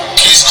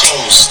 Case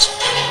closed.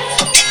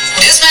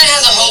 This man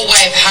has a whole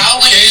wife. How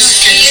would you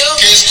feel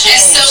case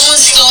if closed. someone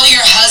stole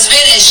your husband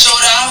and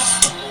showed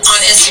off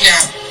on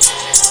Instagram?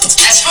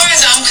 As far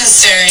as I'm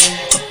concerned,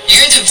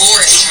 you're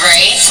divorced,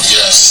 right?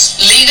 Yes.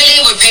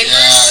 Legally with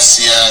papers?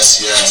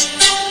 Yes.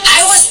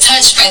 I was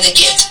touched by the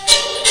gift,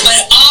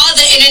 but all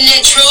the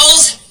internet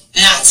trolls,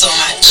 not so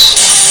much.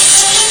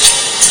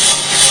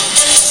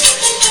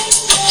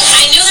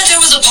 I knew that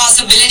there was a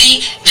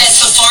possibility that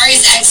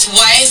Safari's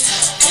ex-wife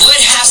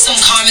would have some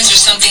comments or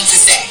something to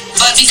say.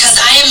 But because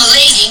I am a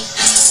lady,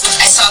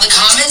 I saw the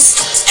comments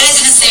and I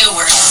didn't say a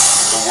word.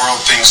 The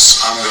world thinks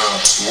I'm the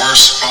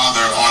worst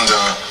father on the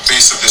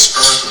face of this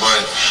earth,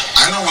 but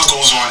I know what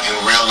goes on in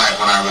real life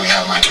when I really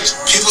have my kids.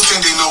 People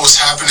think they know what's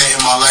happening in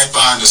my life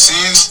behind the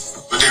scenes,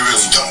 but they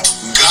really don't.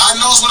 God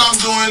knows what I'm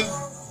doing,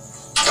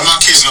 and my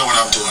kids know what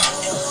I'm doing.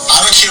 I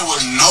don't care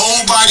what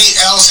nobody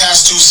else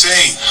has to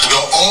say.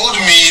 The old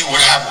me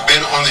would have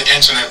been on the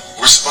internet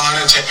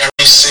responding to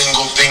every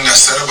single thing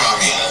that's said about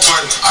me.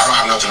 But I don't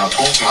have nothing to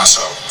prove to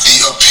myself. The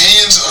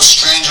opinions of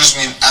strangers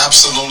mean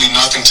absolutely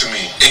nothing to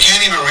me. They can't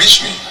even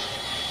reach me.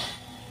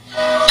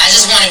 I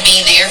just want to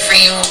be there for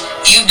you.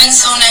 You've been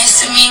so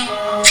nice to me.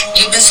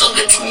 You've been so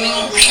good to me.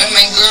 And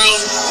my girl,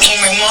 and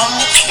my mom.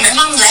 My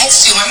mom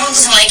likes you. My mom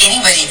doesn't like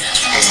anybody.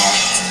 You know,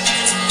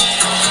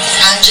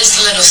 I'm just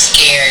a little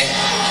scared.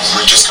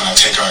 we're just gonna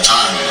take our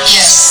time.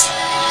 Yes,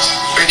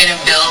 we're gonna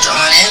build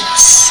on it.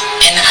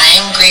 And I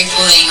am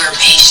grateful that you are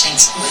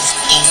patient with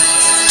me.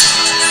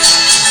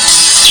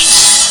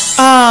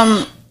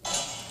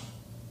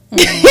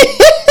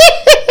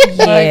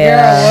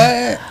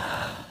 Yeah.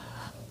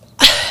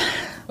 What?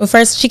 Well,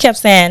 first she kept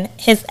saying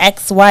his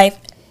ex-wife,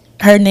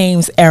 her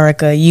name's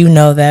Erica. You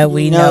know that.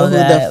 We know who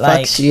that. the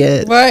fuck she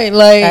is. Right,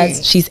 like,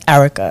 She's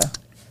Erica.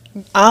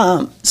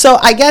 So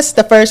I guess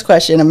the first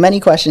question of many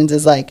questions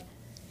is like,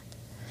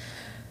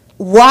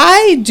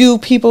 why do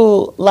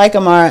people like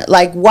Amara,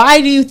 like,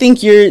 why do you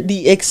think you're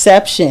the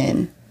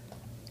exception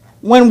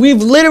when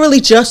we've literally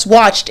just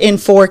watched in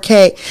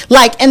 4K?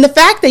 Like, and the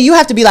fact that you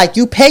have to be like,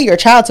 you pay your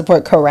child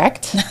support,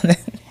 correct?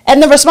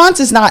 And the response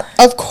is not,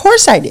 of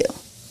course I do.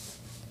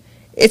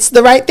 It's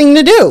the right thing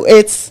to do.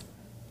 It's,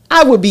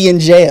 I would be in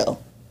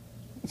jail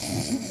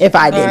if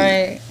I didn't.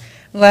 right.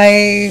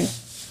 Like,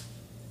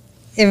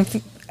 if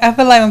I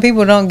feel like when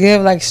people don't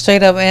give like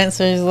straight up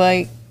answers,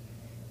 like,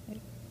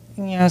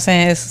 you know what I'm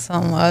saying, it's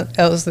something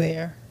else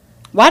there.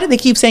 Why do they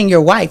keep saying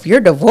your wife? You're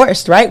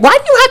divorced, right? Why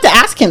do you have to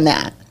ask him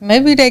that?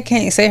 Maybe they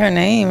can't say her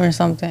name or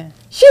something.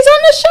 She's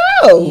on the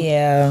show.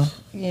 Yeah.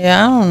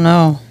 Yeah, I don't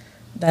know.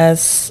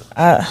 That's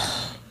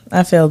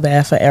I feel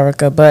bad for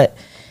Erica, but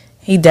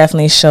he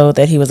definitely showed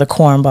that he was a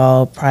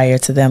cornball prior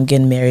to them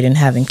getting married and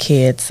having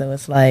kids. So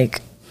it's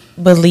like,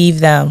 believe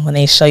them when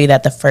they show you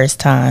that the first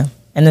time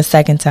and the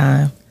second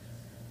time.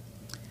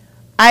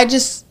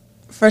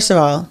 First of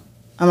all,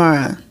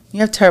 Amara, you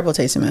have terrible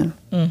taste in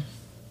men.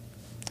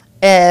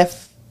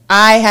 If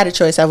I had a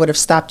choice, I would have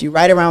stopped you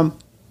right around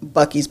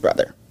Bucky's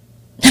brother,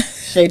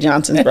 Shay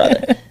Johnson's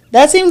brother.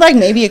 That seemed like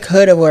maybe it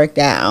could have worked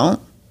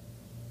out.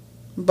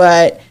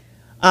 But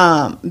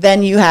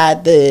then you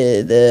had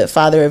the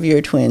father of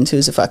your twins,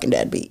 who's a fucking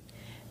deadbeat.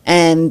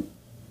 And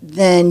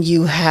then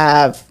you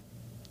have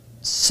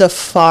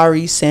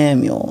Safari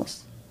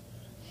Samuels.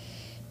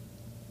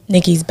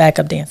 Nikki's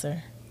backup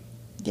dancer.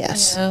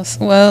 Yes.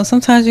 Well,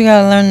 sometimes you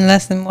gotta learn the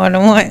lesson more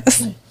than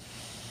once.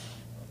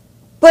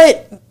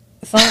 But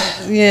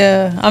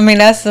Yeah, I mean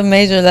that's a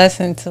major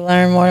lesson to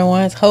learn more than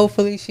once.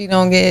 Hopefully, she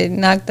don't get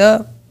knocked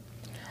up.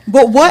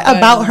 But what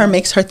about her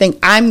makes her think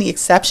I'm the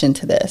exception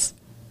to this?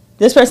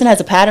 This person has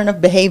a pattern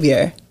of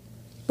behavior,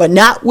 but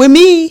not with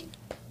me.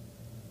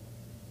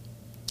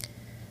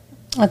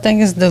 I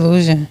think it's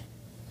delusion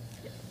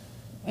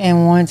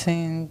and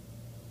wanting,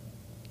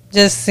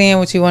 just seeing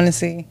what you want to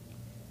see,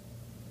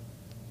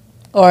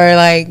 or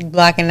like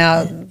blocking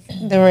out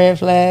the red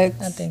flags.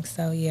 I think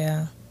so,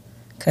 yeah.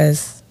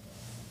 Cause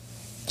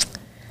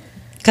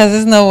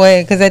there's no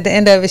way. Cause at the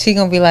end of it, she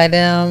gonna be like,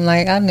 "Damn,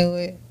 like I knew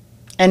it."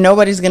 And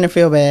nobody's gonna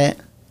feel bad.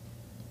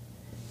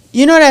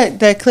 You know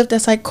that clip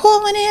that's like,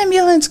 call an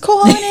ambulance,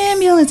 call an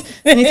ambulance.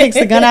 And he takes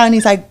the gun out and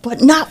he's like,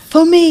 but not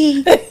for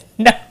me.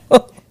 no.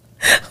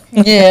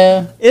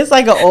 Yeah, It's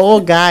like an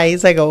old guy.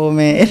 He's like an old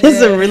man. It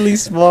is a really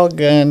small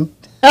gun.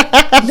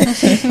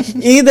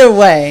 Either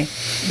way,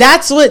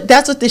 that's what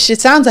this shit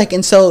sounds like.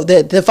 And so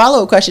the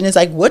follow-up question is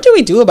like, what do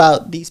we do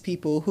about these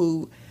people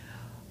who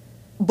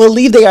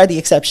believe they are the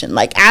exception?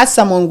 Like, as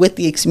someone with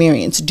the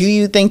experience, do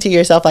you think to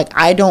yourself, like,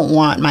 I don't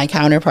want my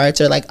counterparts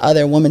or like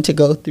other women to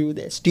go through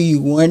this? Do you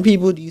warn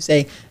people? Do you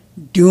say,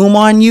 doom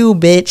on you,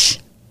 bitch,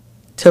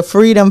 to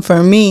freedom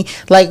for me?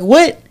 Like,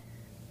 what?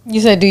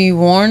 you said, do you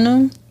warn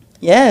them?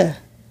 Yeah.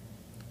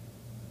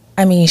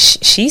 I mean,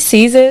 she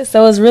sees it,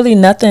 so it's really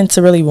nothing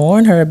to really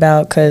warn her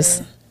about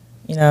because,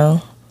 you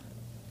know,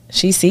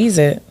 she sees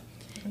it.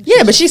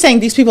 Yeah, but she's saying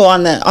these people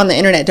on the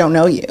internet don't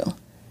know you.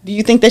 Do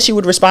you think that she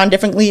would respond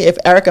differently if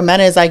Erica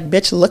Mena is like,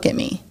 bitch, look at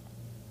me?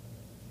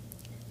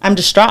 I'm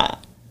distraught.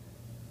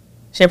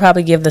 She'll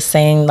probably give the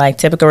same, like,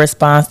 typical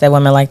response that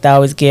women like that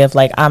always give,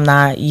 like, I'm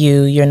not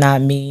you, you're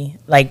not me.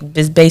 Like,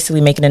 just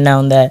basically making it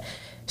known that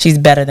she's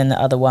better than the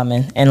other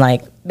woman. And,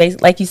 like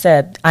you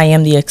said, I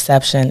am the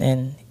exception,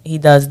 and he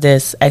does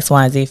this X,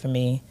 Y, and Z for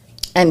me.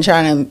 And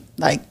trying to,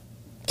 like,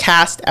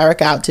 cast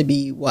Erica out to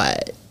be,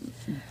 what,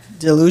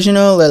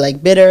 delusional or,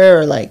 like, bitter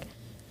or, like...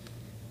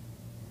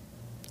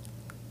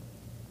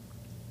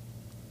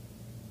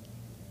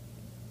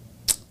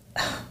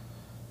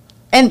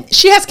 And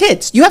she has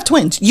kids. You have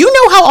twins. You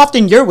know how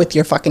often you're with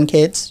your fucking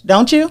kids,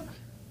 don't you?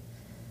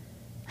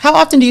 How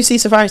often do you see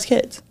Safari's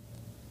kids?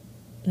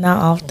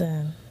 Not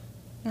often.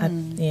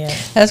 Yeah.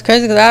 That's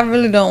crazy because I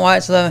really don't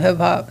watch Love and Hip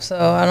Hop, so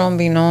I don't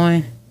be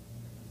knowing.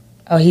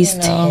 Oh, he's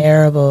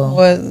terrible.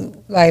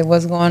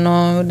 What's going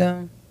on with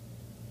them.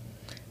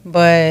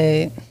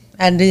 But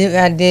I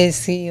did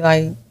see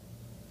like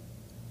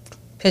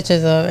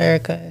pictures of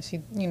Erica.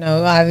 She,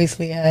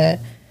 obviously had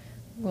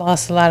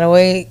lost a lot of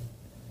weight.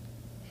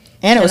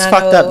 And it was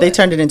fucked up. They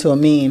turned it into a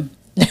meme.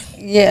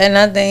 Yeah, and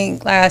I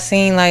think I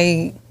seen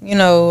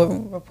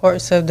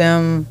reports of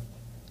them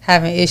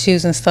having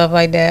issues and stuff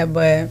like that,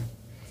 but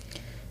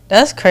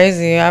that's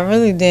crazy. I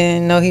really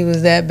didn't know he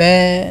was that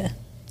bad.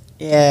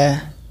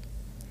 Yeah.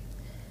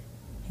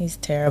 He's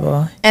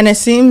terrible. And it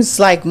seems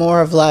like more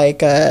of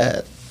like,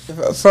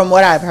 from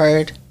what I've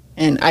heard,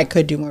 and I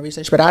could do more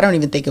research, but I don't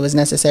even think it was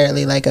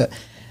necessarily like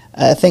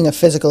a thing of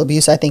physical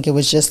abuse. I think it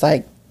was just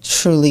like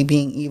truly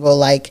being evil.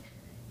 Like,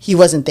 he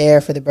wasn't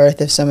there for the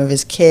birth of some of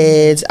his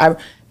kids.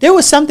 There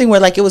was something where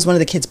like it was one of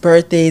the kids'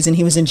 birthdays and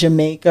he was in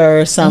Jamaica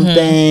or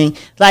something.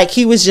 Mm-hmm. Like,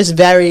 he was just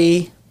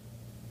very,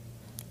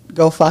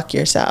 go fuck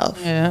yourself.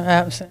 Yeah,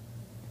 absent.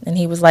 And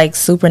he was like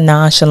super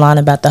nonchalant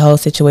about the whole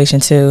situation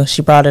too.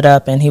 She brought it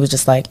up and he was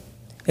just like,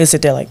 he'll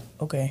sit there like,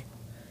 okay.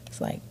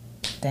 It's like,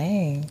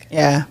 dang.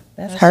 Yeah.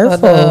 That's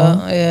hurtful.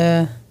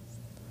 Yeah.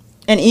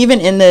 And even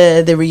in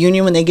the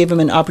reunion when they gave him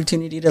an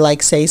opportunity to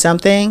like say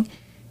something,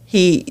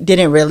 he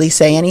didn't really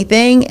say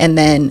anything. And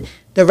then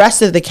the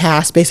rest of the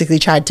cast basically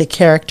tried to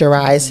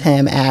characterize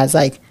him as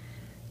like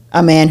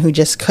a man who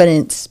just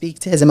couldn't speak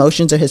to his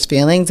emotions or his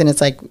feelings. And it's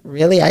like,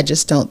 really, I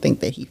just don't think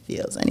that he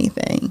feels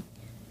anything.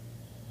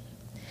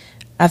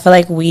 I feel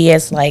like we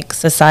as like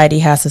society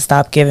has to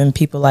stop giving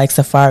people like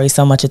Safari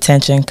so much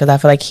attention because I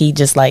feel like he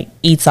just like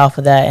eats off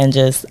of that and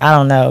just, I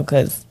don't know,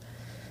 because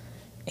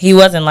he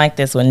wasn't like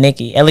this with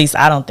Nikki. At least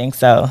I don't think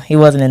so. He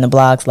wasn't in the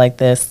blogs like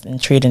this and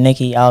treating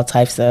Nikki all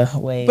types of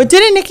ways. But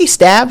didn't Nikki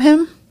stab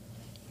him?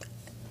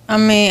 I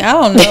mean, I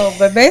don't know,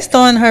 but based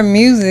on her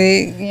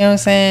music, you know what I'm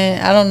saying?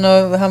 I don't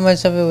know how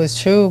much of it was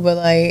true, but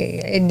like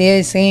it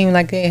did seem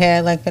like they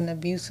had like an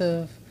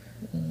abusive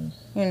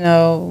you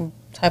know,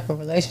 type of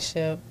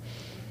relationship.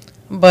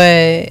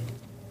 But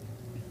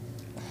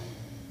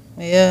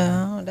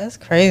yeah, that's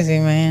crazy,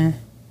 man.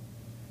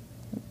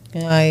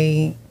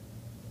 Like,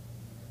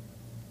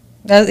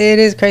 it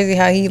is crazy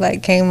how he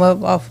like came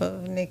up off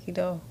of Nicki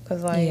though,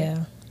 cause like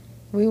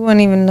we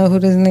wouldn't even know who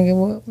this nigga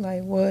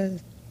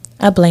was.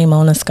 I blame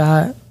Mona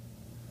Scott.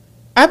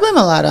 I blame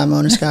a lot on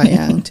Mona Scott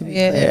Young, to be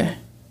clear.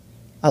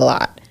 A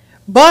lot.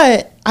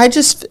 But I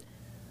just...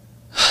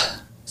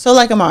 So,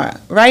 like, Amara,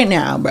 right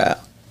now, bro,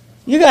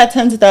 you got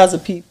tens of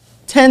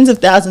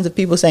thousands of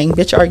people saying,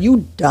 bitch, are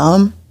you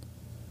dumb?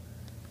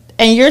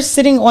 And you're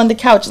sitting on the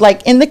couch.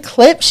 Like, in the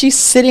clip, she's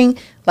sitting...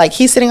 Like,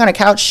 he's sitting on a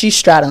couch, she's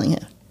straddling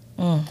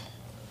him.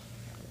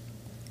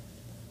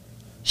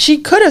 She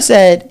could have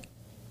said,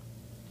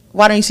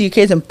 why don't you see your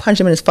kids and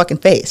punch him in his fucking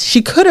face?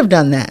 She could have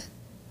done that.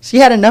 She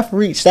had enough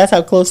reach. That's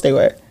how close they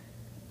were.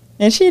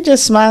 And she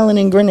just smiling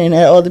and grinning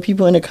at all the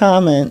people in the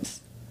comments.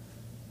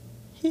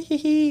 Hee hee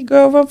hee,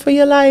 girl, run for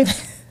your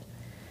life.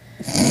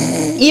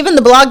 Even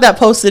the blog that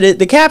posted it,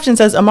 the caption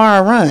says,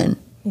 Amara, run.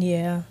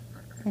 Yeah.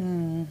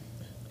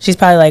 She's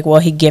probably like, well,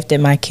 he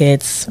gifted my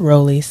kids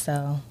Rolly,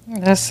 so.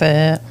 That's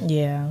it.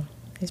 Yeah.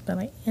 He's been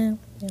like, yeah,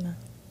 you know.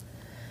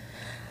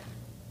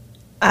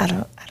 I don't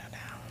know.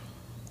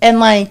 And,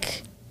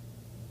 like...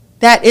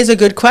 That is a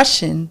good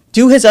question.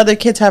 Do his other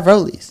kids have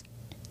Rollies?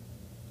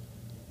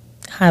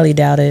 Highly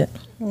doubt it.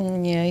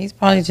 Yeah, he's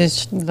probably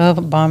just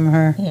love bombing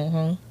her.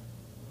 Mm-hmm.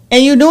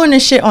 And you're doing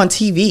this shit on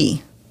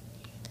TV.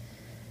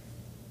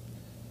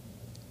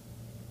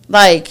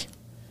 Like,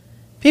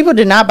 people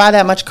did not buy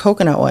that much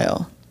coconut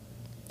oil.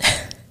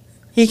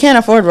 He can't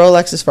afford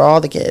Rolexes for all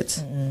the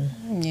kids.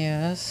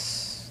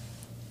 Yes.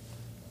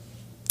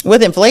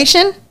 With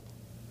inflation?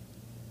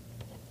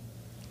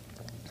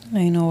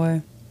 Ain't no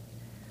way.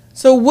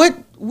 So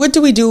what do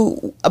we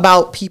do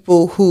about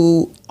people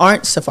who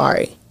aren't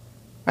Safari,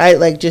 right?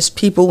 Like just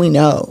people we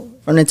know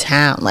from the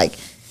town, like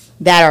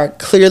that are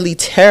clearly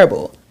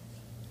terrible.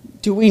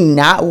 Do we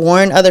not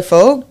warn other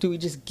folk? Do we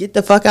just get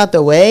the fuck out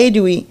the way?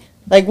 Do we,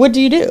 like, what do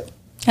you do?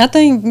 I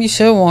think you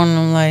should warn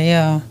them, like,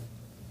 yeah.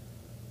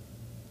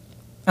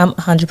 I'm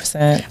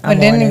 100%. But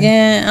then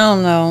again, I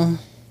don't know.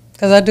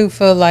 Because I do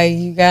feel like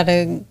you got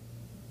to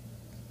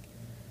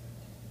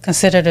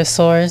consider the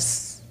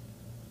source.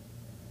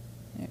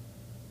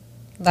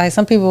 Like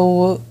some people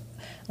will,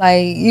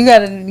 like you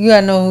gotta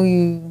know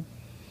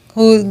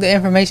who the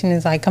information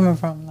is like coming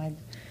from, like,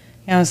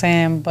 you know what I'm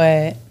saying.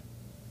 But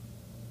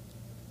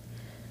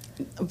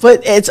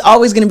it's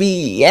always gonna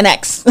be an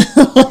ex.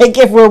 Like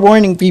if we're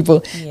warning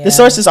people, the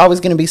source is always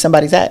gonna be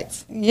somebody's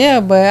ex. Yeah,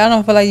 but I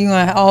don't feel like you're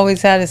gonna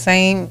always have the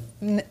same.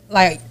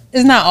 Like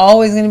it's not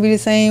always gonna be the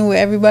same with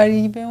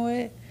everybody you've been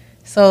with.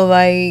 So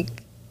like.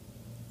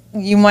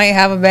 You might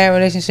have a bad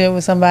relationship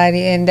with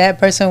somebody and that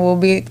person will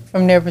be,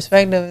 from their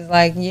perspective, is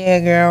like,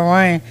 yeah, girl,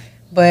 run.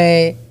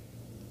 But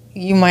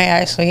you might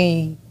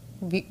actually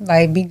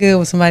be good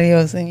with somebody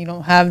else and you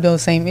don't have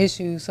those same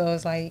issues. So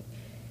it's like,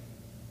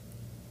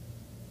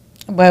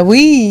 but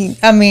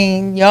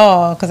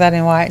y'all, because I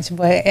didn't watch,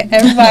 but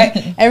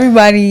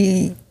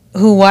everybody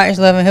who watched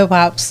Love and Hip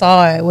Hop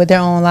saw it with their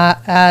own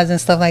eyes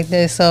and stuff like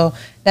this. So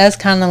that's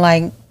kind of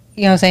like,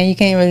 you know what I'm saying? You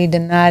can't really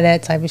deny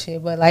that type of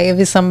shit. But, like, if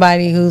it's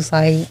somebody who's,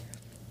 like,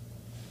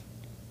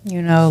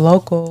 you know,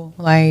 local,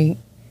 like,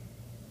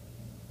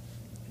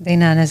 they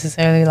not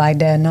necessarily, like,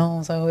 that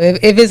known. So,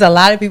 if it's a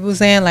lot of people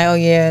saying, like, oh,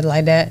 yeah,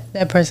 like,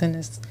 that person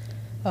is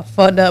a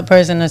fucked up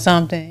person or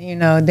something, you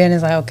know, then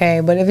it's like,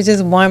 okay. But if it's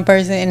just one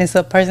person and it's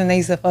a person they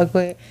used to fuck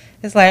with,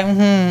 it's like,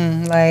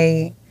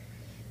 like,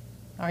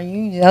 are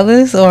you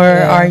jealous or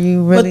are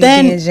you really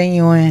being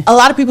genuine? A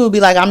lot of people will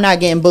be like, I'm not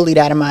getting bullied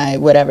out of my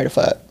whatever the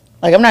fuck.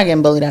 Like, I'm not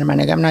getting bullied out of my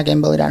nigga. I'm not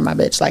getting bullied out of my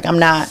bitch. Like, I'm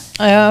not.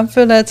 I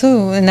feel that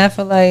too. And I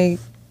feel like.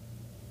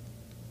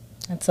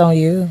 That's on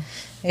you.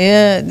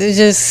 Yeah. It's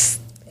just,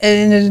 at the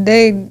end of the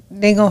day,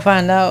 they going to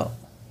find out.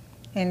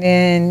 And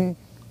then,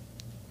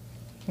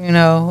 you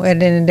know, at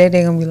the end of the day,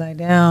 they going to be like,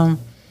 damn,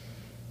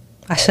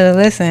 I should have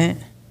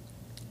listened.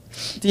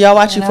 Do y'all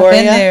watch Euphoria?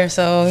 I've been there,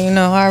 so, you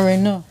know, I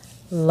already know.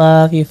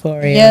 Love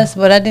Euphoria. Yes,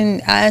 but I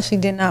actually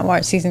did not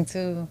watch season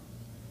 2.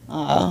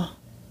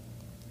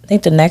 I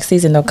think the next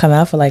season they'll come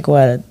out for like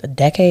what, a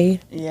decade?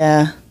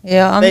 Yeah.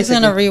 Yeah, I'm just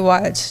gonna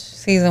rewatch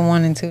season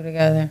 1 and 2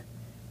 together.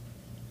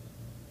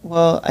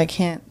 Well, I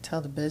can't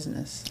tell the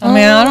business. I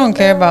mean, I don't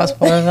care about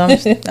spoilers. I'll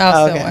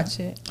still watch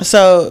it.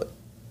 So,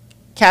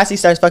 Cassie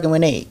starts fucking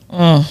with Nate,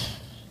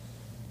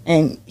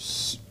 and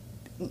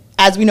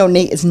as we know,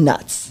 Nate is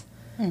nuts.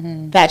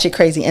 That shit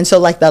crazy. And so,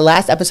 like the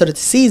last episode of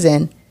the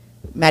season,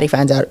 Maddie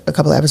finds out a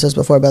couple of episodes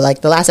before, but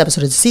like the last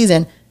episode of the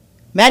season,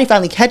 Maddie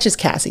finally catches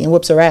Cassie and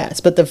whoops her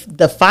ass. But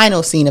the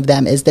final scene of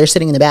them is they're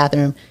sitting in the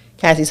bathroom.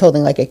 Cassie's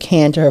holding like a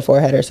can to her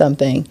forehead or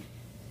something.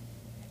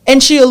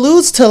 And she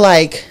alludes to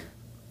like,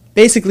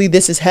 basically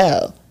this is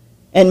hell.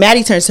 And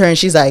Maddie turns to her and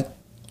she's like,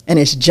 and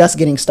it's just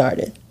getting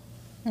started.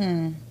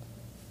 But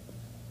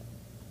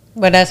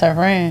that's her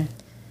friend.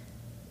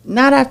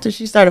 Not after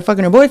she started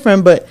fucking her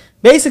boyfriend, but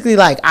basically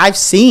like, I've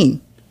seen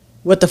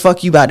what the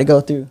fuck you about to go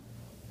through.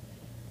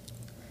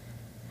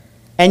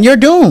 and you're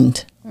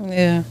doomed.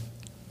 Yeah.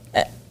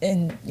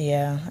 And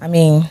yeah, I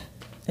mean,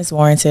 it's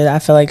warranted. I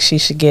feel like she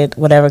should get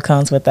whatever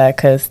comes with that,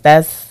 because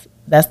that's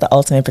the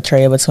ultimate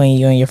betrayal between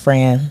you and your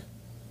friend.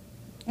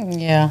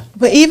 Yeah.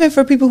 But even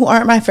for people who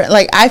aren't my friend,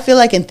 like, I feel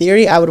like in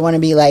theory, I would want to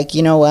be like,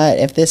 you know what?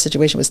 If this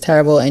situation was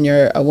terrible and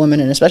you're a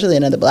woman, and especially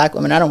another black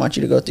woman, I don't want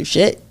you to go through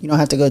shit you don't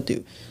have to go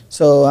through.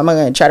 So I'm not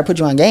going to try to put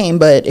you on game.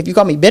 But if you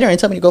call me bitter and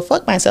tell me to go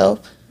fuck myself.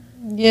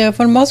 Yeah,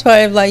 for the most part,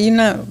 if, like, you're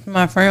not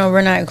my friend or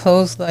we're not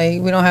close,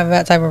 like, we don't have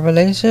that type of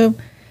relationship,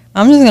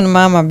 I'm just going to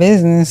mind my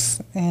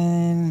business.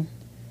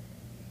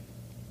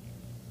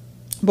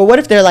 But what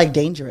if they're, like,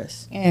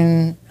 dangerous?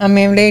 And I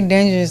mean, if they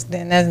dangerous,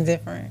 then that's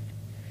different.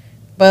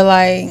 But,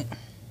 like,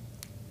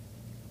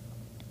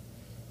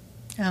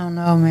 I don't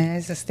know, man.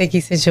 It's a sticky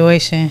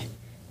situation.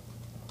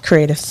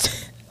 Creative.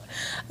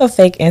 A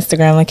fake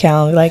Instagram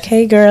account. Like,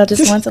 hey, girl,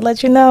 just want to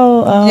let you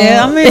know.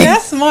 Yeah, I mean,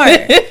 that's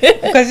smart.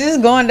 Because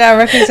just going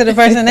directly to the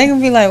person, they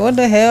can be like, what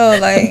the hell?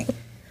 Like,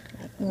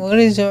 what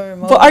is your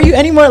motive? But are you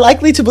any more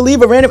likely to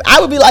believe a random? I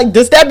would be like,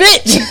 this that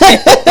bitch.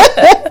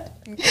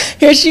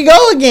 Here she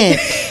go again.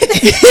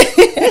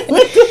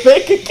 With the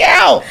fake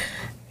account.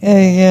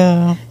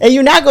 Yeah. And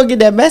you're not going to get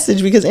that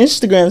message because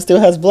Instagram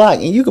still has block.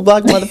 And you can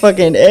block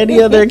motherfucking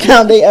any other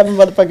account they ever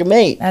motherfucking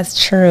made.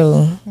 That's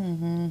true.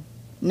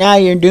 Now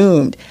you're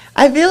doomed.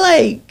 I feel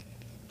like,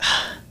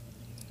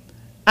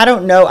 I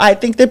don't know. I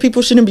think that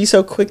people shouldn't be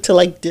so quick to,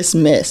 like,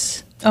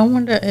 dismiss. I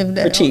wonder if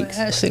that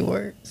actually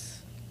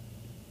works.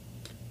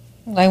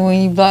 Like,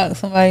 when you block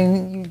somebody,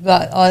 you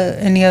block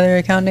any other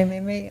account they may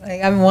make.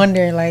 Like, I'm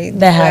wondering, like,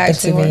 that happened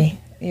to me.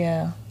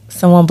 Yeah.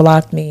 Someone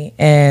blocked me,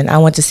 and I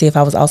went to see if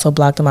I was also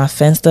blocked on my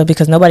Finsta,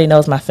 because nobody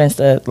knows my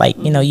Finsta, like,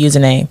 you know,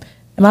 username.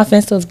 And my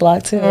Finsta was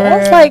blocked too. I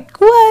was like,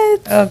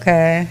 what?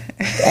 Okay.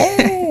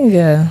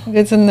 Dang.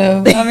 Good to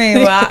know. I mean,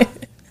 well,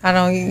 I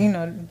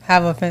don't,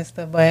 have a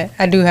Finsta, but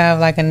I do have,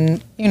 like,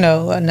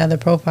 another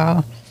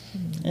profile.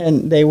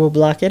 And they will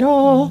block it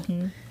all.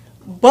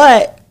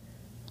 But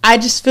I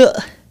just feel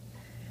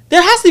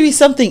there has to be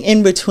something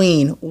in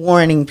between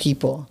warning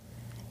people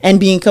and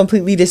being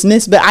completely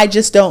dismissed. But I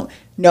just don't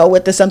know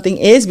what the something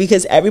is,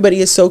 because everybody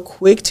is so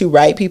quick to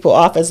write people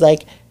off as,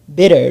 like,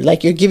 bitter.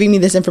 Like, you're giving me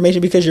this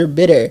information because you're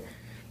bitter.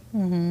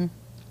 And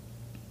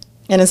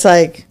it's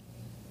like,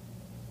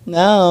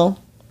 no.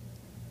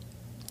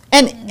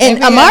 And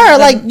Amara,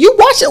 like, you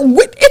watch it,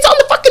 it's on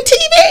the fucking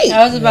TV.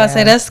 I was about to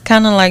say, that's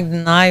kind of like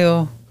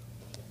denial.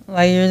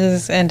 Like, you're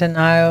just in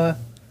denial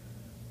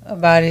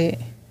about it.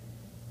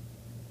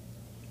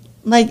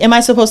 Like, am I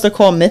supposed to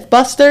call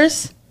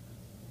Mythbusters?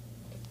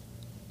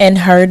 In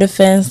her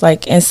defense,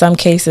 like, in some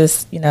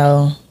cases, you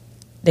know,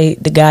 the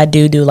guy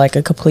do like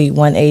a complete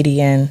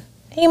 180, and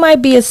he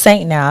might be a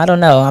saint now. I don't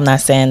know. I'm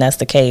not saying that's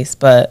the case,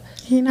 but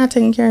He's not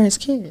taking care of his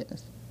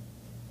kids.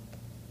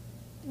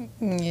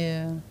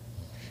 Yeah.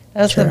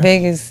 That's True. the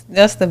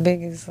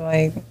biggest,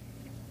 like,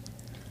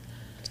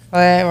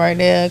 flag right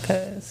there,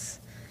 because,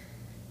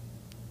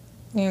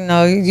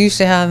 he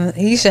should have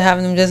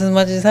them just as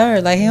much as her.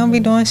 Like, he don't be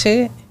doing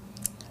shit.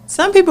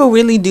 Some people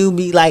really do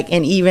be like,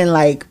 and even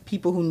like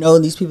people who know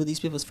these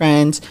people's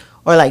friends,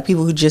 or like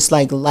people who just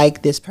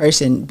like this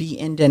person, be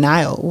in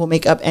denial, will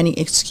make up any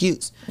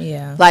excuse.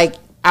 yeah. Like,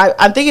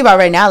 I'm thinking about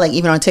right now, like,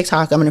 even on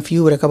TikTok, I'm in a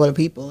feud with a couple of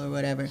people or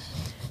whatever.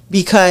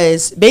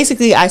 Because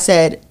basically I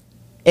said,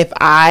 if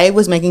I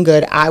was making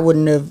good, I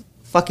wouldn't have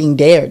fucking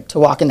dared to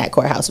walk in that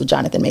courthouse with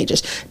Jonathan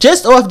Majors.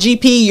 Just off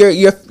GP,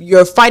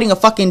 you're fighting a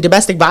fucking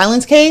domestic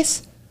violence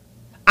case.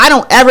 I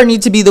don't ever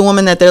need to be the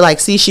woman that they're like,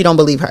 see, she don't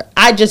believe her.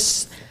 I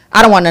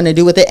don't want nothing to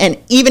do with it. And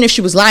even if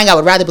she was lying, I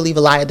would rather believe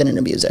a liar than an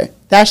abuser.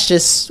 That's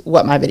just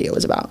what my video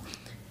was about.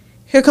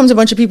 Here comes a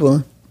bunch of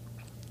people.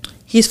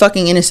 He's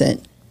fucking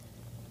innocent.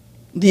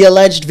 The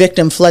alleged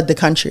victim fled the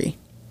country.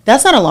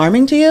 That's not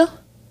alarming to you?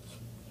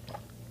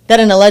 That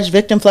an alleged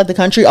victim fled the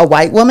country, a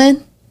white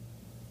woman?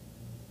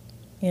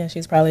 Yeah,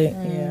 she's probably,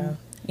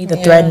 either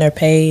threatened or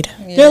paid.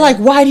 Yeah. They're like,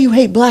 why do you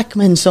hate black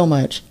men so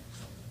much?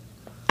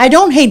 I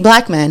don't hate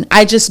black men.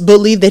 I just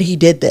believe that he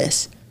did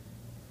this.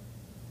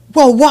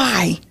 Well,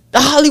 why?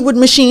 The Hollywood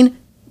machine?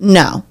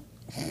 No.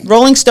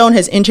 Rolling Stone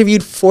has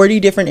interviewed 40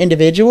 different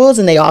individuals,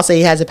 and they all say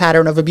he has a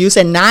pattern of abuse,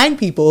 and 9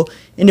 people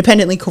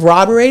independently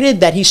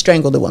corroborated that he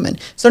strangled a woman.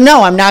 So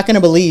no, I'm not going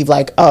to believe,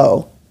 like,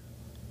 oh,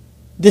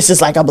 this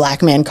is like a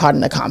black man caught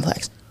in a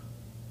complex.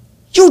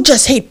 You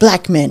just hate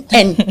black men,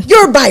 and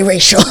you're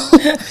biracial.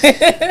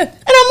 And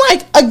I'm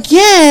like,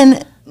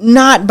 again,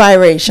 not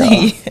biracial.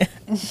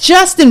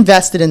 Just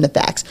invested in the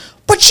facts.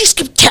 But she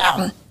skipped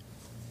town.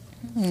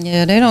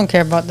 Yeah, they don't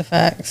care about the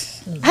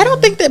facts. I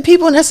don't think that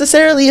people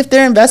necessarily, if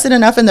they're invested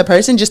enough in the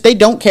person, just they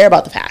don't care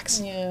about the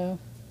facts. Yeah.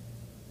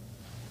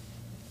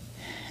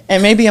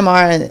 And maybe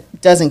Amara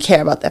doesn't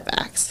care about the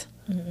facts.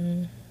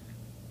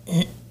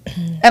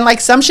 And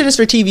like, some shit is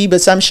for TV, but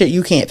some shit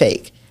you can't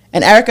fake.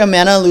 And Erica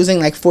Mena losing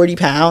like 40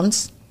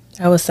 pounds.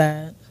 That was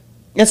sad.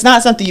 It's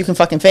not something you can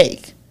fucking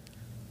fake.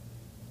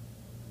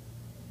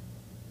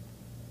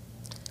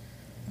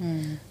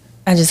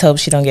 I just hope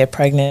she don't get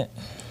pregnant.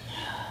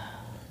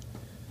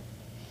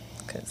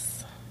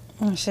 'Cause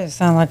I Shit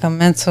sound like a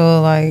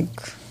mental, like,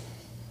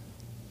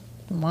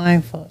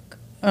 mind fuck.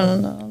 I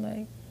don't know,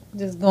 like,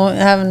 just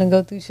having to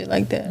go through shit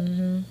like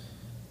that.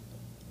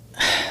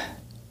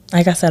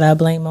 Like I said, I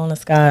blame Mona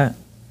Scott.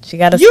 She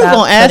got to stop. You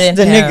gonna ask putting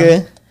the him.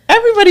 nigga?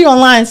 Everybody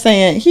online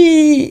saying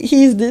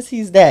he's this,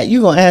 he's that.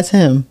 You gonna ask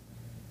him?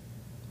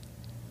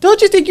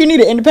 Don't you think you need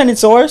an independent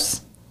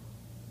source?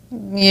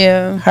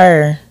 Yeah.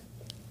 Her.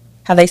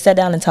 Have they sat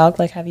down and talked?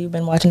 Like, have you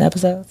been watching the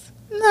episodes?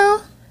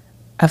 No,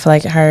 I feel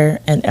like her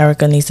and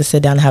Erica needs to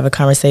sit down and have a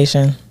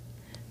conversation.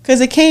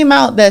 because it came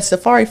out that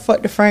Safari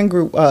fucked the friend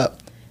group up.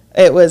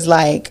 It was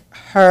like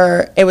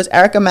it was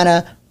Erica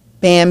Mena,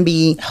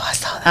 Bambi, Oh, I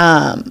saw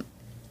that.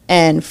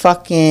 and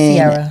fucking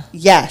Sierra.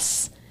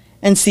 Yes.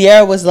 And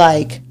Sierra was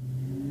like,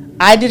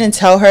 I didn't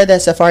tell her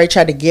that Safari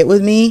tried to get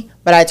with me,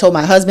 but I told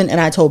my husband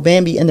and I told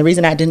Bambi, and the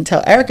reason I didn't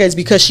tell Erica is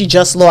because she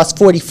just lost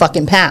 40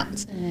 fucking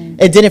pounds.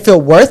 It didn't feel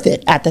worth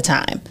it at the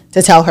time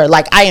to tell her.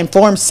 Like, I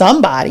informed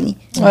somebody.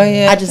 Oh,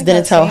 yeah. I just think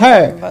didn't tell seen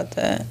her. something about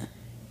that.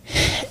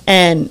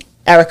 And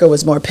Erica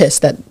was more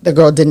pissed that the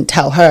girl didn't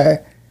tell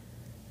her.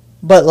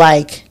 But,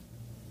 like,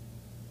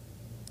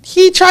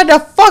 he tried to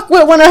fuck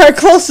with one of her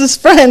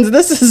closest friends.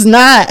 This is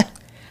not.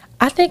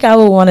 I think I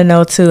would want to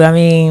know too. I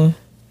mean,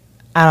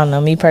 I don't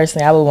know. Me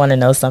personally, I would want to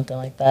know something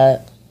like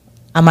that.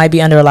 I might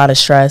be under a lot of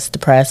stress,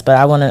 depressed, but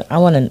I want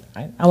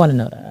to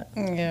know that.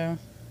 Yeah.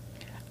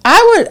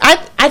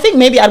 I think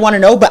maybe I'd want to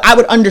know, but I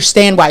would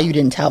understand why you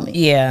didn't tell me.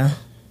 Yeah.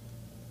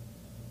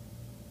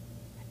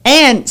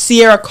 And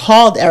Sierra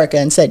called Erica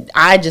and said,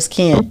 I just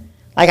can't.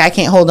 Like, I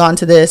can't hold on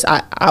to this.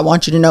 I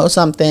want you to know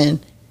something.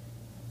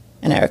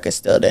 And Erica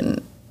still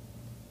didn't.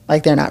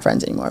 Like, they're not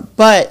friends anymore.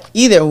 But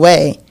either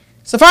way,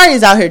 Safari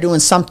is out here doing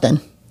something.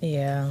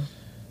 Yeah.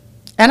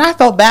 And I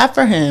felt bad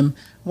for him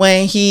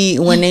when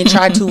they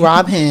tried to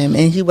rob him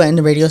and he went in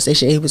the radio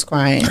station. He was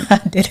crying. I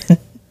didn't.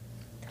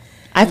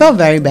 I felt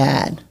very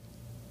bad.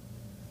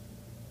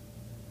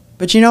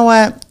 But you know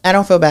what? I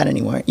don't feel bad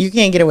anymore. You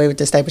can't get away with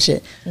this type of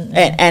shit.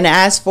 And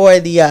as for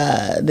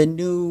the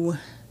new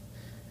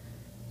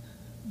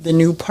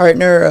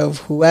partner of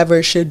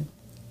whoever should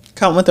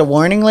come with a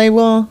warning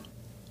label,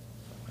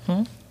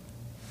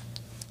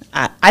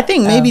 I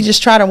think maybe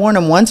just try to warn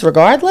them once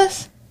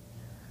regardless.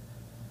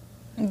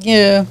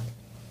 Yeah.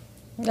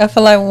 I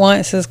feel like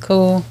once is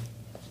cool.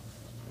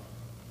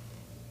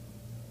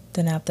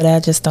 Then after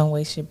that, just don't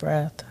waste your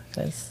breath.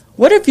 'Cause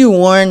What if you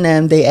warn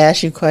them, they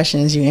ask you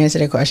questions, you answer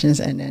their questions,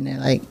 and then they're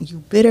like, you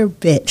bitter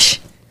bitch.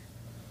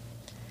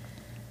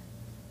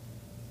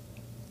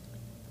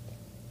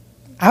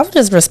 I would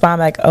just respond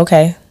like,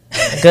 okay,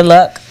 good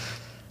luck.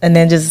 And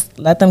then just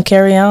let them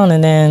carry on.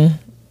 And then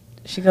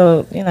she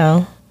go,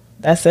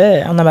 that's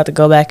it. I'm not about to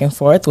go back and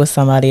forth with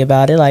somebody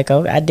about it. Like,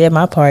 oh, I did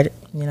my part,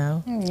 Yeah.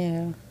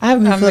 I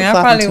would be I mean, I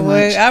flip-flopping probably too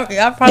would. much.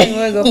 I probably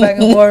would go back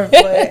and forth,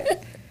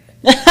 but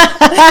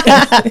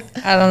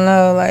I don't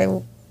know, like,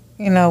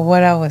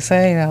 what I would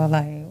say though.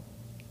 Like,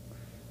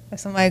 if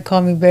somebody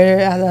called me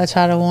bitter, I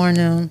try to warn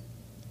them.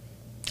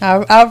 I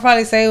would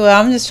probably say,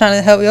 well, I'm just trying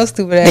to help your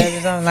stupid ass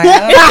or something.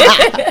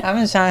 Like, I'm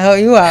just trying to help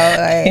you out,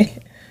 like,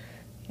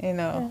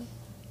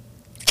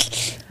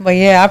 But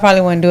yeah, I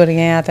probably wouldn't do it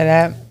again after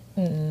that.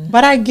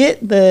 But I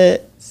get this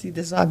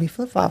is why I be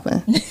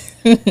flip-flopping.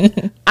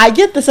 I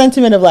get the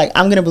sentiment of like,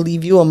 I'm going to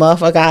believe you a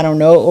motherfucker I don't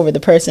know over the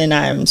person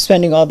I'm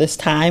spending all this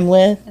time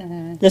with.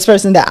 This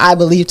person that I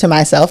believe to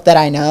myself that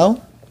I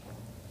know.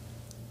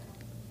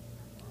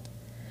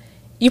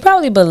 You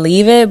probably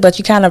believe it, but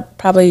you kind of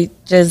probably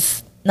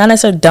just not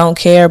necessarily don't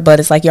care, but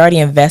it's like you're already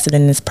invested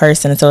in this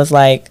person. So it's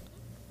like,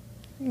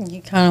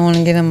 You kind of want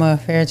to give them a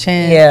fair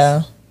chance.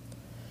 yeah.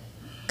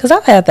 Because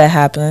I've had that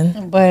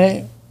happen.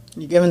 But,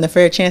 You give them the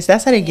fair chance.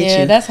 That's how they get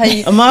you. that's how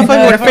you... A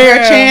motherfucker with a For fair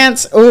real.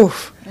 chance.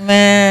 Oof.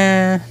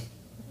 Man,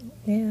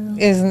 Yeah.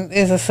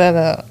 is a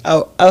setup.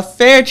 Oh, a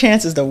fair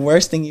chance is the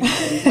worst thing you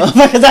can do.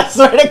 Motherfuckers, I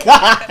swear to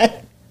God.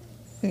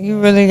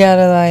 You really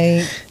gotta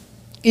like,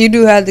 you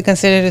do have to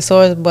consider the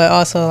source, but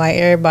also like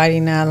everybody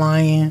not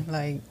lying.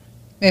 Like,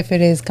 if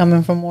it is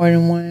coming from more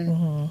than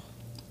one.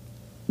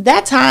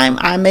 That time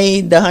I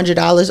made the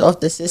 $100 off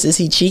the Sis Is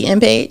He Cheating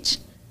page.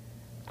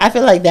 I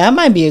feel like that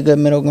might be a good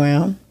middle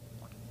ground.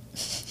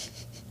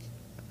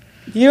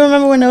 Do you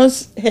remember when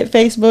those hit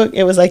Facebook?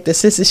 It was like the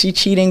Sis Is She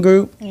Cheating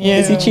group. Yeah.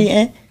 Is he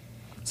cheating?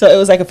 So it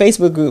was like a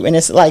Facebook group and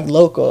it's like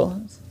local.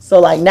 So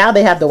like now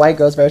they have the white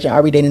girls version,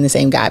 Are We Dating the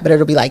Same Guy? But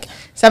it'll be like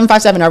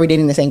 757, Are We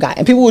Dating the Same Guy?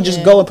 And people will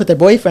just go and put their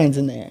boyfriends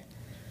in there.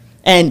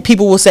 And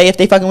people will say if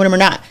they fucking with him or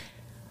not.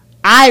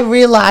 I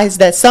realized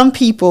that some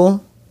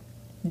people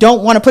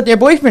don't want to put their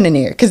boyfriend in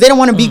there because they don't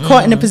want to be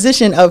caught in a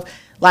position of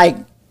like,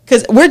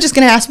 because we're just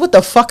going to ask, what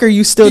the fuck are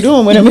you still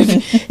doing with him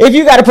if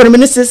you got to put him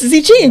in the Sis Is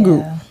He Cheating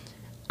group?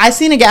 I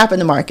seen a gap in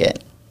the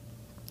market.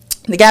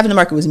 The gap in the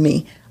market was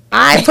me.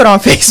 I put on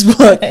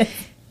Facebook,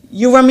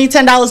 you run me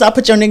 $10, I'll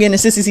put your nigga in the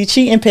Sis Is He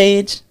Cheating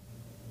page.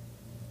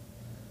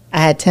 I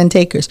had 10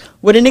 takers.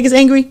 Were the niggas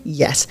angry?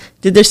 Yes.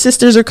 Did their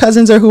sisters or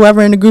cousins or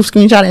whoever in the group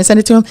screenshot it and send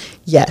it to them?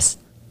 Yes.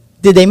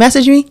 Did they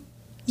message me?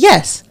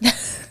 Yes.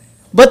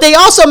 But they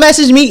also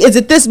message me, is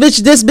it this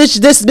bitch, this bitch,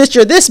 this bitch,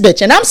 or this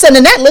bitch? And I'm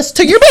sending that list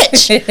to your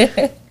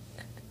bitch.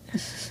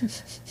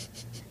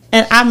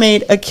 And I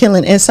made a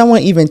killing. And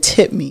someone even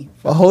tipped me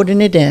for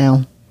holding it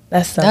down.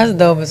 That's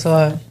dope as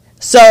well.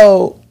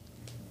 So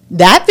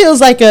that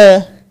feels like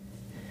a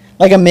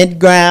mid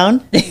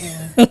ground.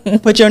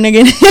 Put your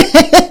nigga in.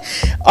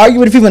 Argue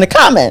with the people in the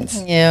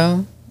comments.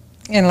 Yeah.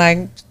 And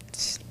like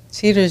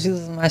Cheaters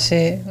uses my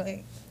shit.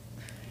 Like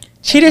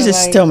Cheaters is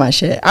still my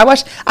shit.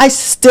 I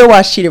still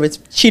watch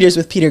Cheaters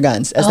with Peter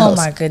Guns as the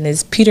host. Oh my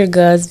goodness. Peter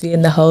Guns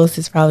being the host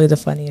is probably the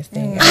funniest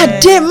thing. I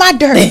did my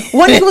dirt.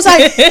 One nigga was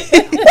like, what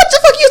the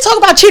fuck you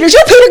talking about Cheaters?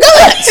 You're Peter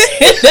Guns.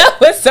 That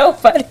was so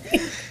funny.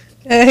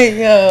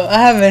 Yo, I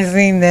haven't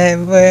seen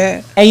that,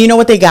 but And you know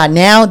what they got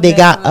now? They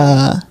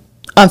got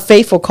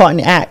Unfaithful Caught in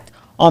the Act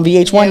on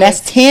VH1. yeah, That's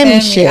Tammy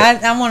shit.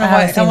 I want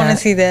to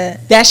see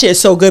that. That shit is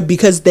so good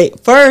because they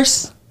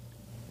first,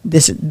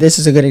 this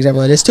is a good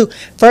example of this too.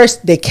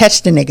 First, they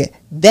catch the nigga.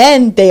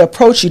 Then they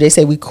approach you. They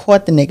say, we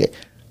caught the nigga.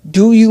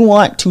 Do you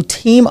want to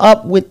team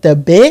up with the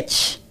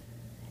bitch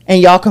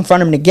and y'all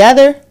confront him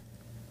together?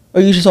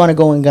 Or you just want to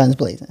go in guns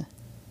blazing?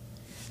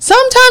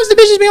 Sometimes the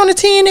bitches be on the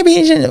team, they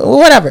be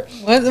whatever.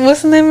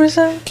 What's the name of the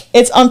show?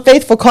 It's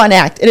Unfaithful Caught in the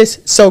Act. It is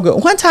so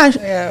good. One time,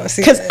 Yeah,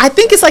 because I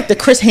think it's like the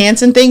Chris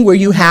Hansen thing where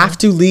you have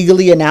to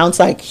legally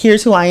announce, like,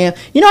 here's who I am.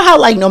 You know how,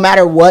 like, no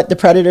matter what the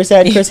Predator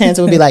said, Chris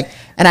Hansen would be like,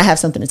 and I have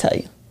something to tell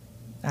you.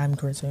 I'm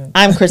Chris Hansen.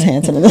 I'm Chris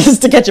Hansen, and this is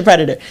To Catch a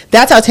Predator.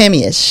 That's how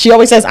Tammy is. She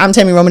always says, I'm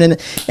Tammy Roman.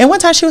 And one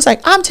time she was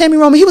like, I'm Tammy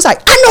Roman. He was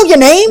like, I know your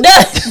name.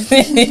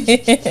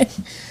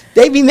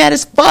 They be mad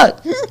as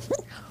fuck.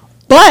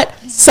 But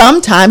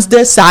sometimes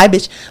the side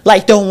bitch,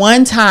 like the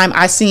one time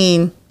I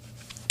seen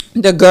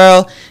the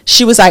girl,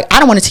 she was like, I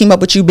don't want to team up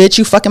with you, bitch.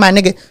 You fucking my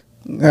nigga.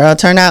 Girl,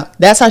 turn out.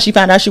 That's how she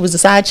found out she was a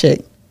side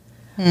chick.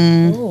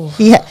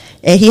 He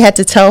had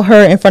to tell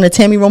her in front of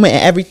Tammy Roman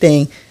and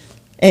everything.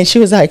 And she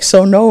was like,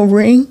 so no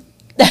ring?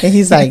 And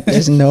he's like,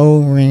 there's no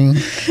ring.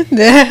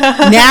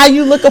 Now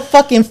you look a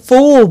fucking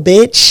fool,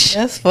 bitch.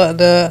 That's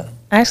fucked up.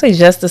 I actually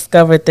just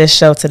discovered this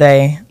show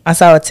today. I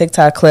saw a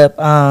TikTok clip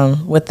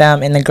with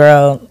them and the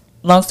girl.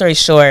 Long story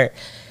short,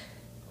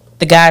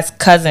 the guy's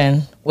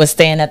cousin was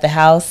staying at the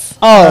house.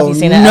 Oh, you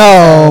seen that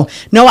no.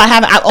 episode? No, I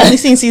haven't. I've only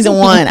seen season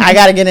 1. I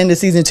got to get into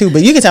season 2.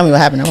 But you can tell me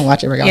what happened. I'm going to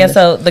watch it regardless. Yeah,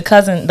 so the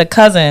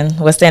cousin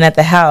was staying at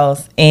the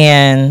house,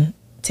 and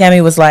Tammy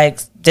was like,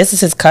 this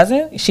is his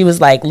cousin? She was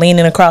like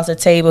leaning across the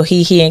table,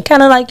 he, and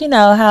kind of like, you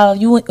know, how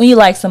you when you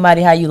like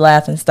somebody, how you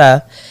laugh and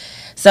stuff.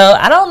 So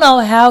I don't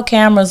know how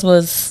cameras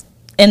was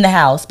in the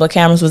house, but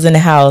cameras was in the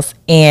house,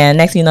 and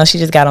next thing you know, she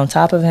just got on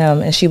top of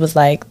him, and she was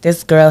like,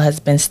 this girl has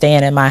been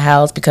staying at my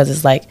house because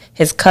it's like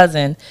his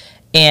cousin,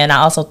 and I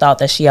also thought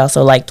that she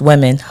also liked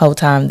women the whole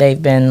time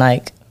they've been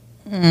like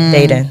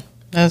dating.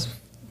 That's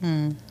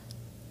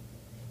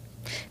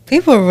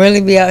people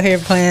really be out here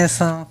playing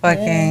some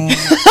fucking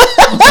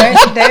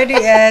dirty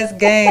ass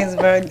games,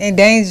 bro, and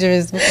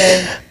dangerous.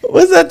 Because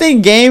what's that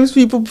thing? Games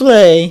people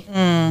play.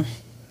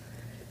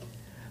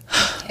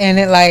 and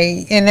it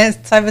like in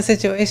that type of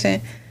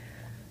situation,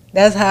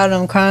 that's how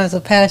them crimes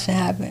of passion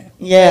happen.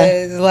 Yeah.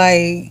 It's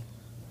like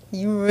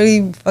you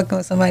really fucking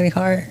with somebody's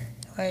heart.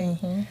 Like,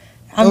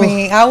 I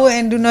mean, I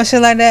wouldn't do no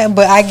shit like that,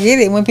 but I get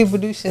it when people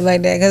do shit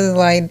like that because it's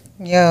like,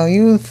 yo,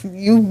 you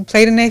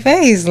played in their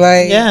face,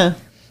 like, Yeah.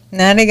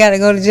 Now they gotta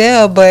go to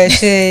jail, but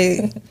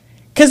shit.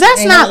 Because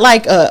that's not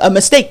like a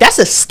mistake. That's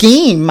a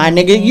scheme, my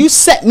nigga. You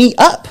set me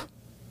up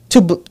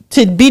to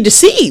be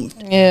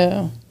deceived.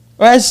 Yeah.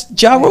 Or as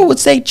Ja Rule would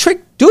say,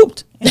 trick,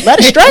 duped, led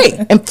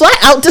astray, and flat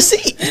out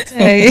deceived.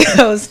 Hey,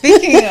 yo,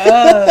 speaking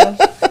of,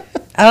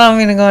 I don't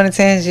mean to go on a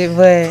tangent,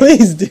 but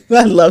Please do.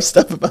 I love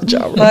stuff about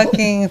Ja Rule.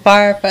 fucking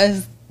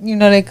Firefest, you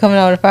know they coming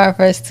out with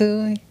Firefest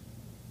too.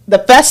 The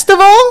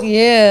festival?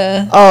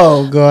 Yeah.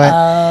 Oh,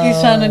 God.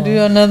 He's trying to do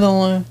another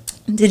one.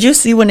 Did you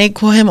see when they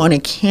caught him on a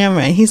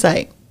camera and he's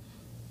like,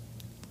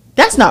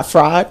 that's not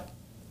fraud.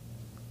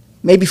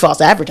 Maybe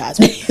false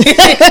advertisement.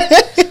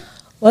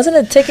 Wasn't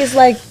the tickets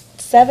like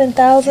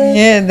 7,000?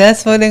 Yeah,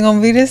 that's what they're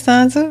gonna be this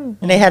time too.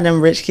 And they had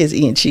them rich kids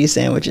eating cheese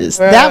sandwiches.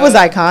 Bruh. That was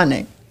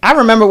iconic. I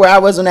remember where I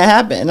was when that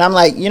happened. And I'm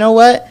like, you know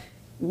what?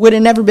 Would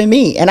have never been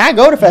me. And I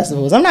go to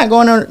festivals. I'm not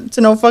going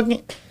to no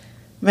fucking...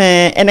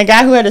 Man, and the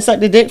guy who had to suck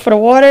the dick for the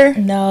water?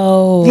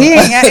 No. He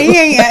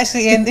ain't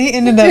actually, he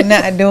ended up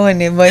not doing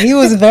it, but he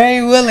was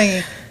very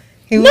willing.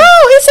 He was,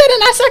 No, he said,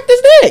 and I sucked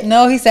his dick.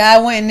 No, he said,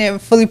 I went in there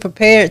fully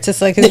prepared to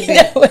suck his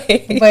dick.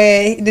 Wait.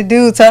 But the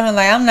dude told him,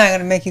 like, I'm not going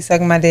to make you suck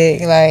my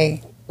dick.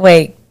 Like,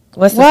 Wait,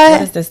 what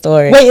is the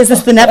story? Wait, is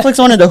this the Netflix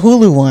one or the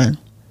Hulu one?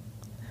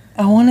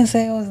 I want to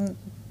say it was...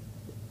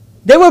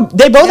 They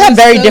both have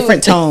very so-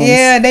 different tones.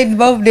 Yeah, they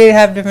both did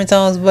have different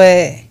tones,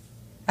 but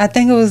I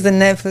think it was the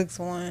Netflix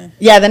one.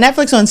 Yeah, the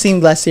Netflix one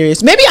seemed less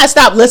serious. Maybe I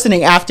stopped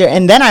listening after,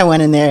 and then I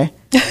went in there.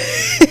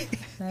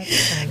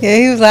 Yeah,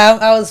 he was like,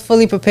 I was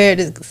fully prepared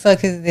to suck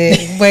his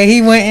dick. But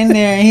he went in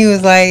there and he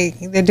was like,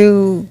 the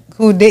dude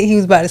who he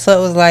was about to suck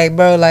was like,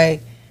 bro,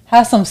 like,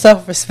 have some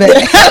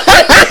self-respect.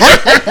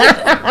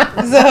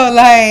 So,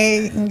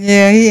 like,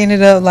 yeah, he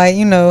ended up, like,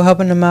 you know,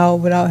 helping them out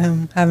without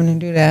him having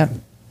to do that.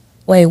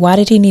 Wait, why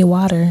did he need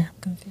water?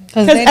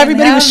 Because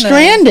everybody was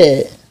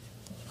stranded.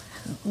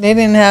 They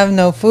didn't have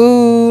no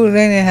food.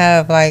 They didn't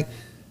have, like,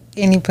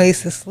 any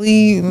place to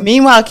sleep.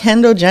 Meanwhile,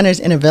 Kendall Jenner's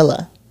in a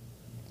villa.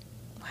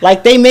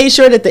 Like, they made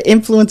sure that the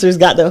influencers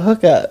got the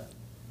hookup.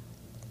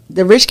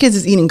 The rich kids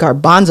is eating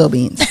garbanzo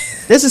beans.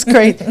 This is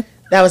crazy.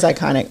 That was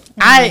iconic.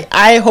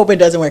 I hope it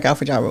doesn't work out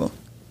for Ja Rule.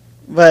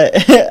 But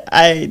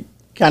I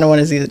kind of want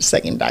to see the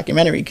second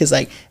documentary because,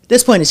 like, at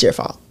this point, it's your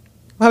fault.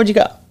 Why would you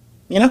go?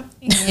 You know?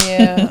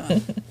 Yeah.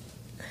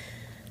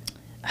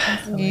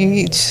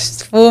 You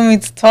just fooled me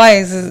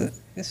twice.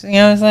 You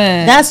know what I'm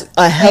saying? That's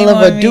a hell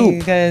of a dupe.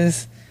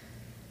 Because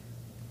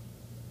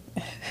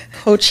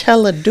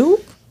Coachella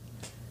dupe?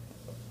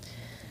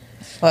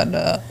 fucked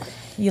up.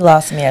 You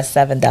lost me at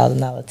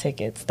 $7,000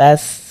 tickets.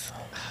 That's,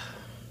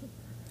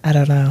 I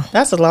don't know.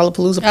 That's a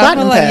Lollapalooza I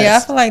platinum feel like, pass. yeah, I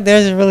feel like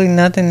there's really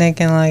nothing that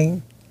can,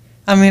 like,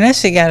 I mean, that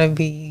shit gotta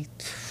be,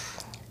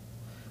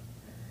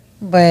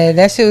 but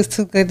that shit was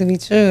too good to be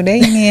true. They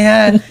didn't even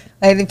have,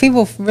 like, the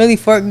people really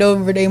forked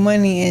over their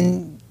money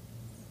and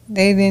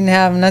they didn't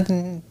have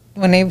nothing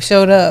when they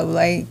showed up.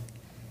 Like,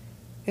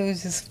 it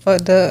was just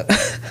fucked up.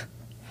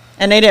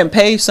 And they didn't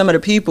pay some of the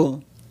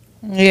people.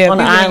 Yeah, On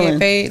the people didn't island. get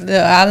paid.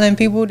 The island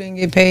people didn't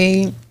get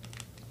paid.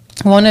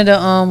 One of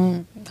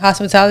the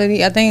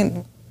hospitality, I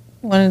think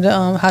one of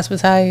the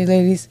hospitality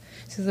ladies,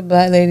 she's a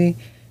black lady,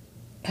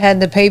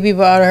 had to pay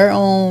people out of her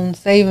own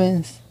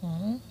savings.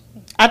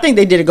 I think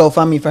they did a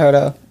GoFundMe for her,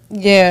 though.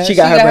 Yeah, She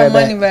got her bread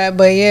money back.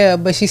 But yeah,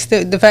 but she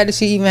still, the fact that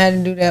she even had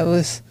to do that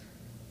was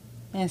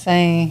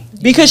insane.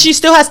 Because she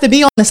still has to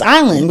be on this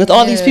island with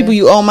all these Yeah. people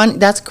you owe money.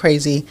 That's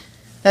crazy.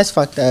 That's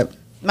fucked up.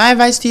 My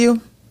advice to you,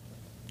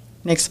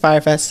 next Fyre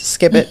Fest,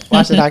 skip it.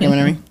 Watch the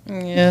documentary.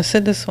 Yeah,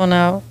 sit this one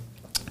out.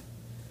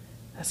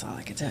 That's all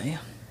I can tell you.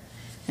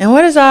 And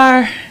what is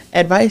our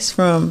advice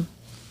from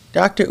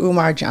Dr.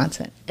 Umar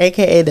Johnson,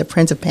 a.k.a. the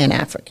Prince of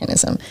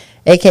Pan-Africanism,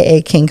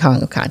 a.k.a. King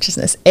Kong of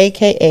Consciousness,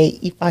 a.k.a.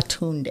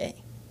 Ifatunde?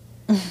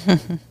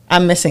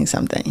 I'm missing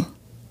something.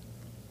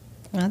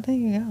 I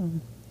think you got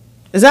 'em.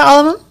 Is that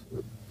all of them?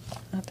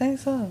 I think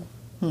so.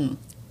 Don't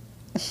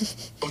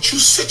you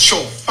sit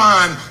your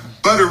fine,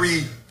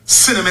 buttery,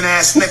 cinnamon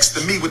ass next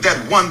to me with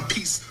that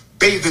one-piece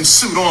bathing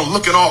suit on,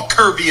 looking all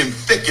curvy and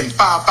thick and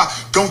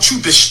 5'5". Don't you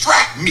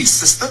distract me,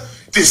 sister.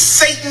 Did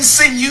Satan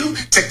send you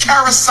to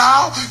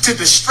Carousel to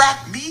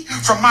distract me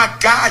from my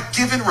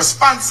God-given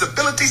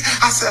responsibilities?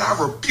 I said, I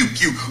rebuke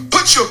you.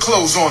 Put your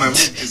clothes on and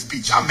leave this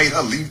beach. I made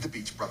her leave the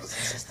beach, brothers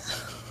and sisters.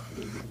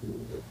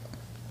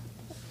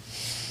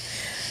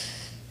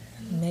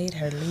 Made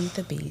her leave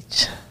the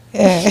beach.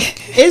 Yeah.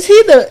 Is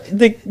he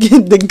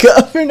the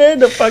governor,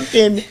 the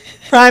fucking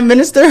prime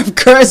minister of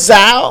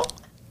Curacao?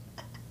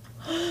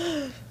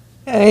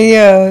 Hey,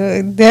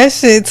 yo, that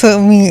shit took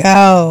me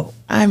out.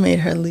 I made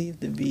her leave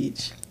the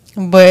beach.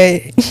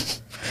 But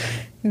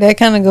that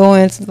kind of go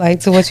into, like,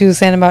 to what you were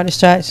saying about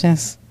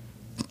distractions.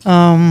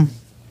 And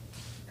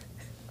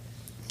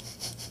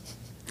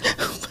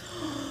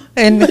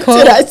the What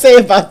quote, did I say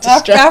about I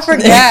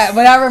distraction? forgot,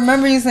 but I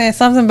remember you saying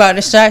something about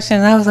distraction.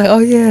 And I was like, oh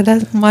yeah,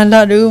 that's my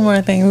Dr.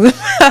 Umar thing. About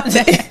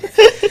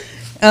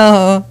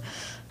that.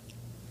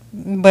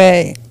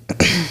 But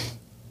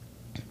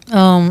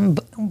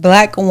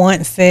Black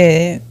once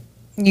said,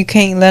 you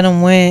can't let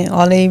them win.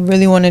 All they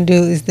really want to do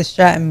is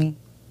distract me.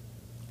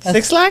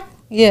 Six Lack?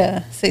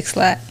 Yeah, Six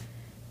Flag.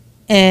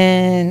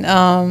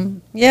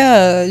 And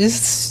yeah,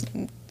 just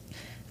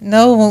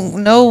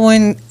know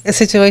when a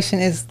situation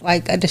is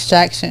like a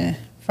distraction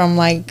from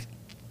like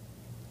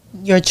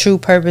your true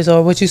purpose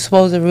or what you're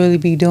supposed to really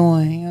be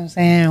doing. You know what I'm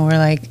saying? Or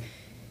like,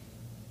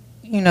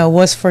 you know,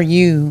 what's for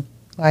you.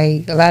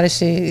 Like a lot of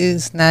shit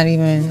is not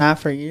even Not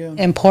for you.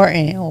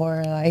 important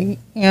or like, you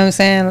know what I'm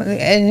saying?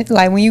 And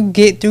like when you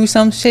get through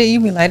some shit, you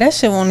be like, that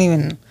shit wasn't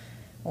even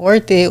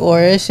worth it, or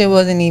that shit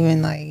wasn't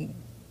even like,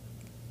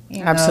 you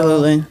know,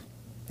 Absolutely.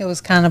 it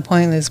was kind of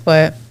pointless.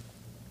 But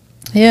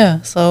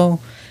yeah, so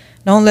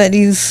don't let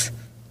these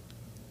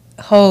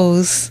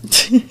hoes,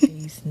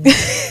 these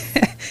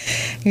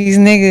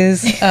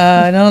niggas,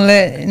 don't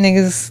let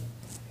niggas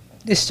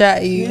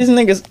distract you. These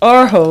niggas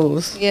are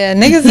hoes. Yeah,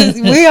 niggas is,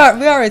 we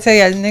already tell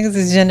you niggas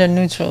is gender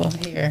neutral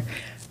here.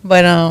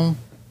 But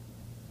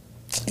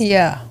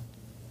yeah.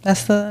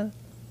 That's the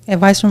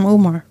advice from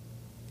Umar.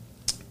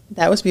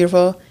 That was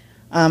beautiful.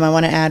 I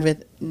want to add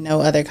with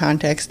no other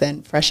context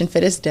than Fresh and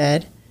Fit is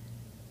dead.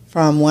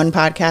 From one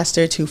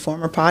podcaster to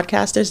former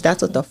podcasters.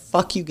 That's what the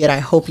fuck you get. I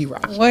hope you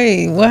rock.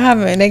 Wait, what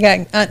happened? They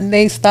got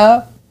they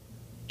stopped?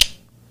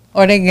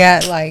 Or they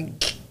got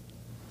like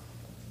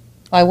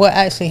what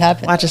actually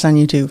happened? Watch us on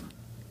YouTube.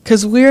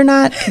 Because we're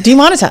not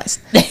demonetized.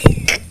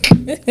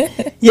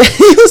 Yeah,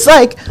 he was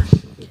like,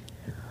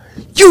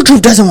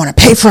 YouTube doesn't want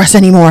to pay for us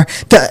anymore.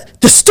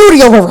 The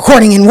studio we're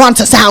recording in wants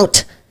us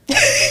out.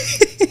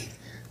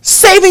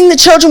 Saving the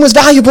children was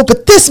valuable,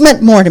 but this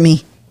meant more to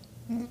me.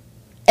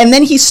 And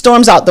then he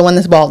storms out, the one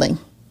that's balding.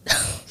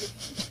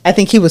 I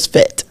think he was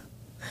fit.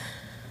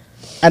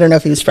 I don't know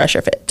if he was fresh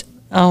or fit.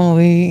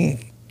 We.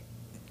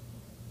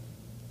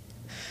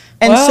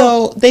 And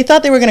Well- so they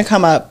thought they were going to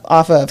come up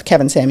off of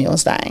Kevin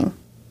Samuels dying.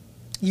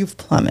 You've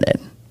plummeted.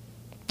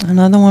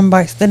 Another one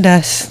bites the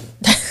dust.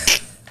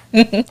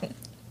 That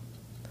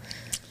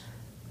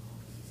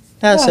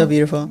was so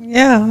beautiful.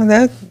 Yeah,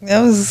 that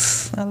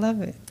was. I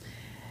love it.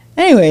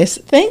 Anyways,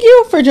 thank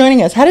you for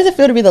joining us. How does it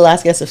feel to be the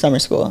last guest of summer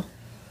school?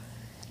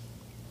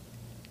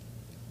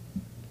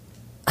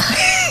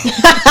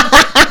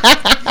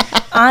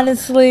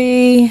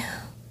 Honestly,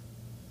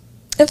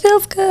 it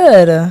feels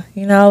good.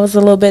 You know, I was a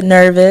little bit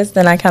nervous,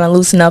 then I kind of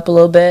loosened up a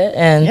little bit,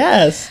 and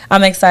Yes.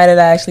 I'm excited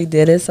I actually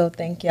did it. So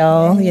thank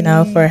y'all, you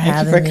know, for Thank you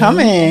having for me.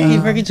 coming. Thank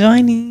you for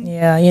joining.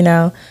 Yeah, you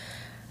know,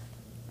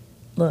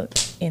 look,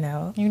 you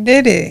know, You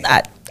did it.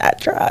 I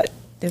tried.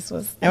 This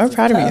was And we're this was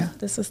proud of tough. you.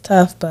 This was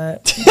tough,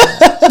 but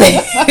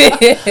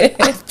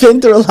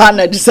Been through a lot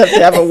and I just have to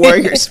have a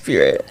warrior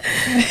spirit.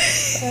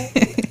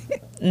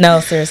 no,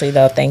 seriously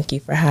though, thank you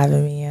for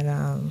having me,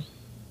 and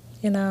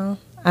you know,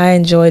 I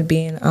enjoyed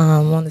being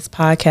on this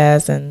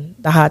podcast and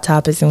the hot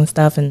topics and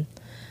stuff, and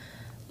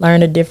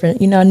learned a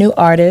different, you know, new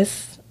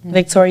artist,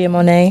 Victoria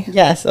Monet.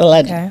 Yes, a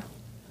legend. Okay,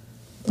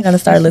 I'm gonna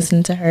start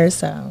listening to her.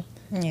 So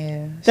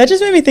Yeah. That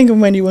just made me think of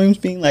Wendy Williams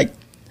being like,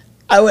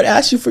 I would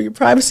ask you for your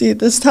privacy at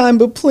this time,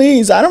 but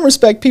please, I don't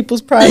respect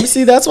people's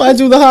privacy. That's why I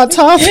do the hot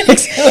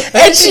topics.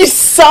 And she's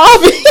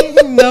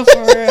sobbing. No,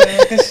 for real.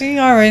 Because she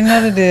already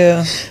know the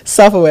deal.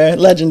 Self-aware,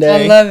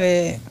 legendary. I love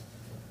it.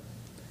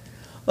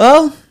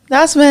 Well,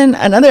 that's been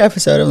another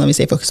episode of Let Me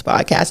Stay Focused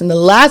podcast and the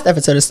last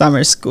episode of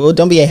Summer School.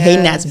 Don't be a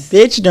hating ass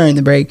bitch during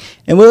the break.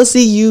 And we'll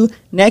see you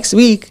next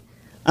week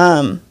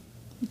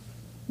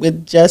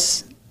with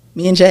just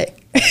me and Jay.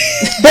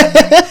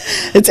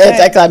 It's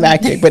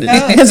anticlimactic, but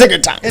it's a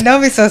good time.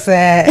 Don't be so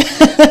sad.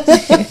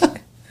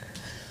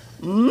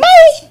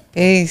 Bye.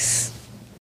 Peace.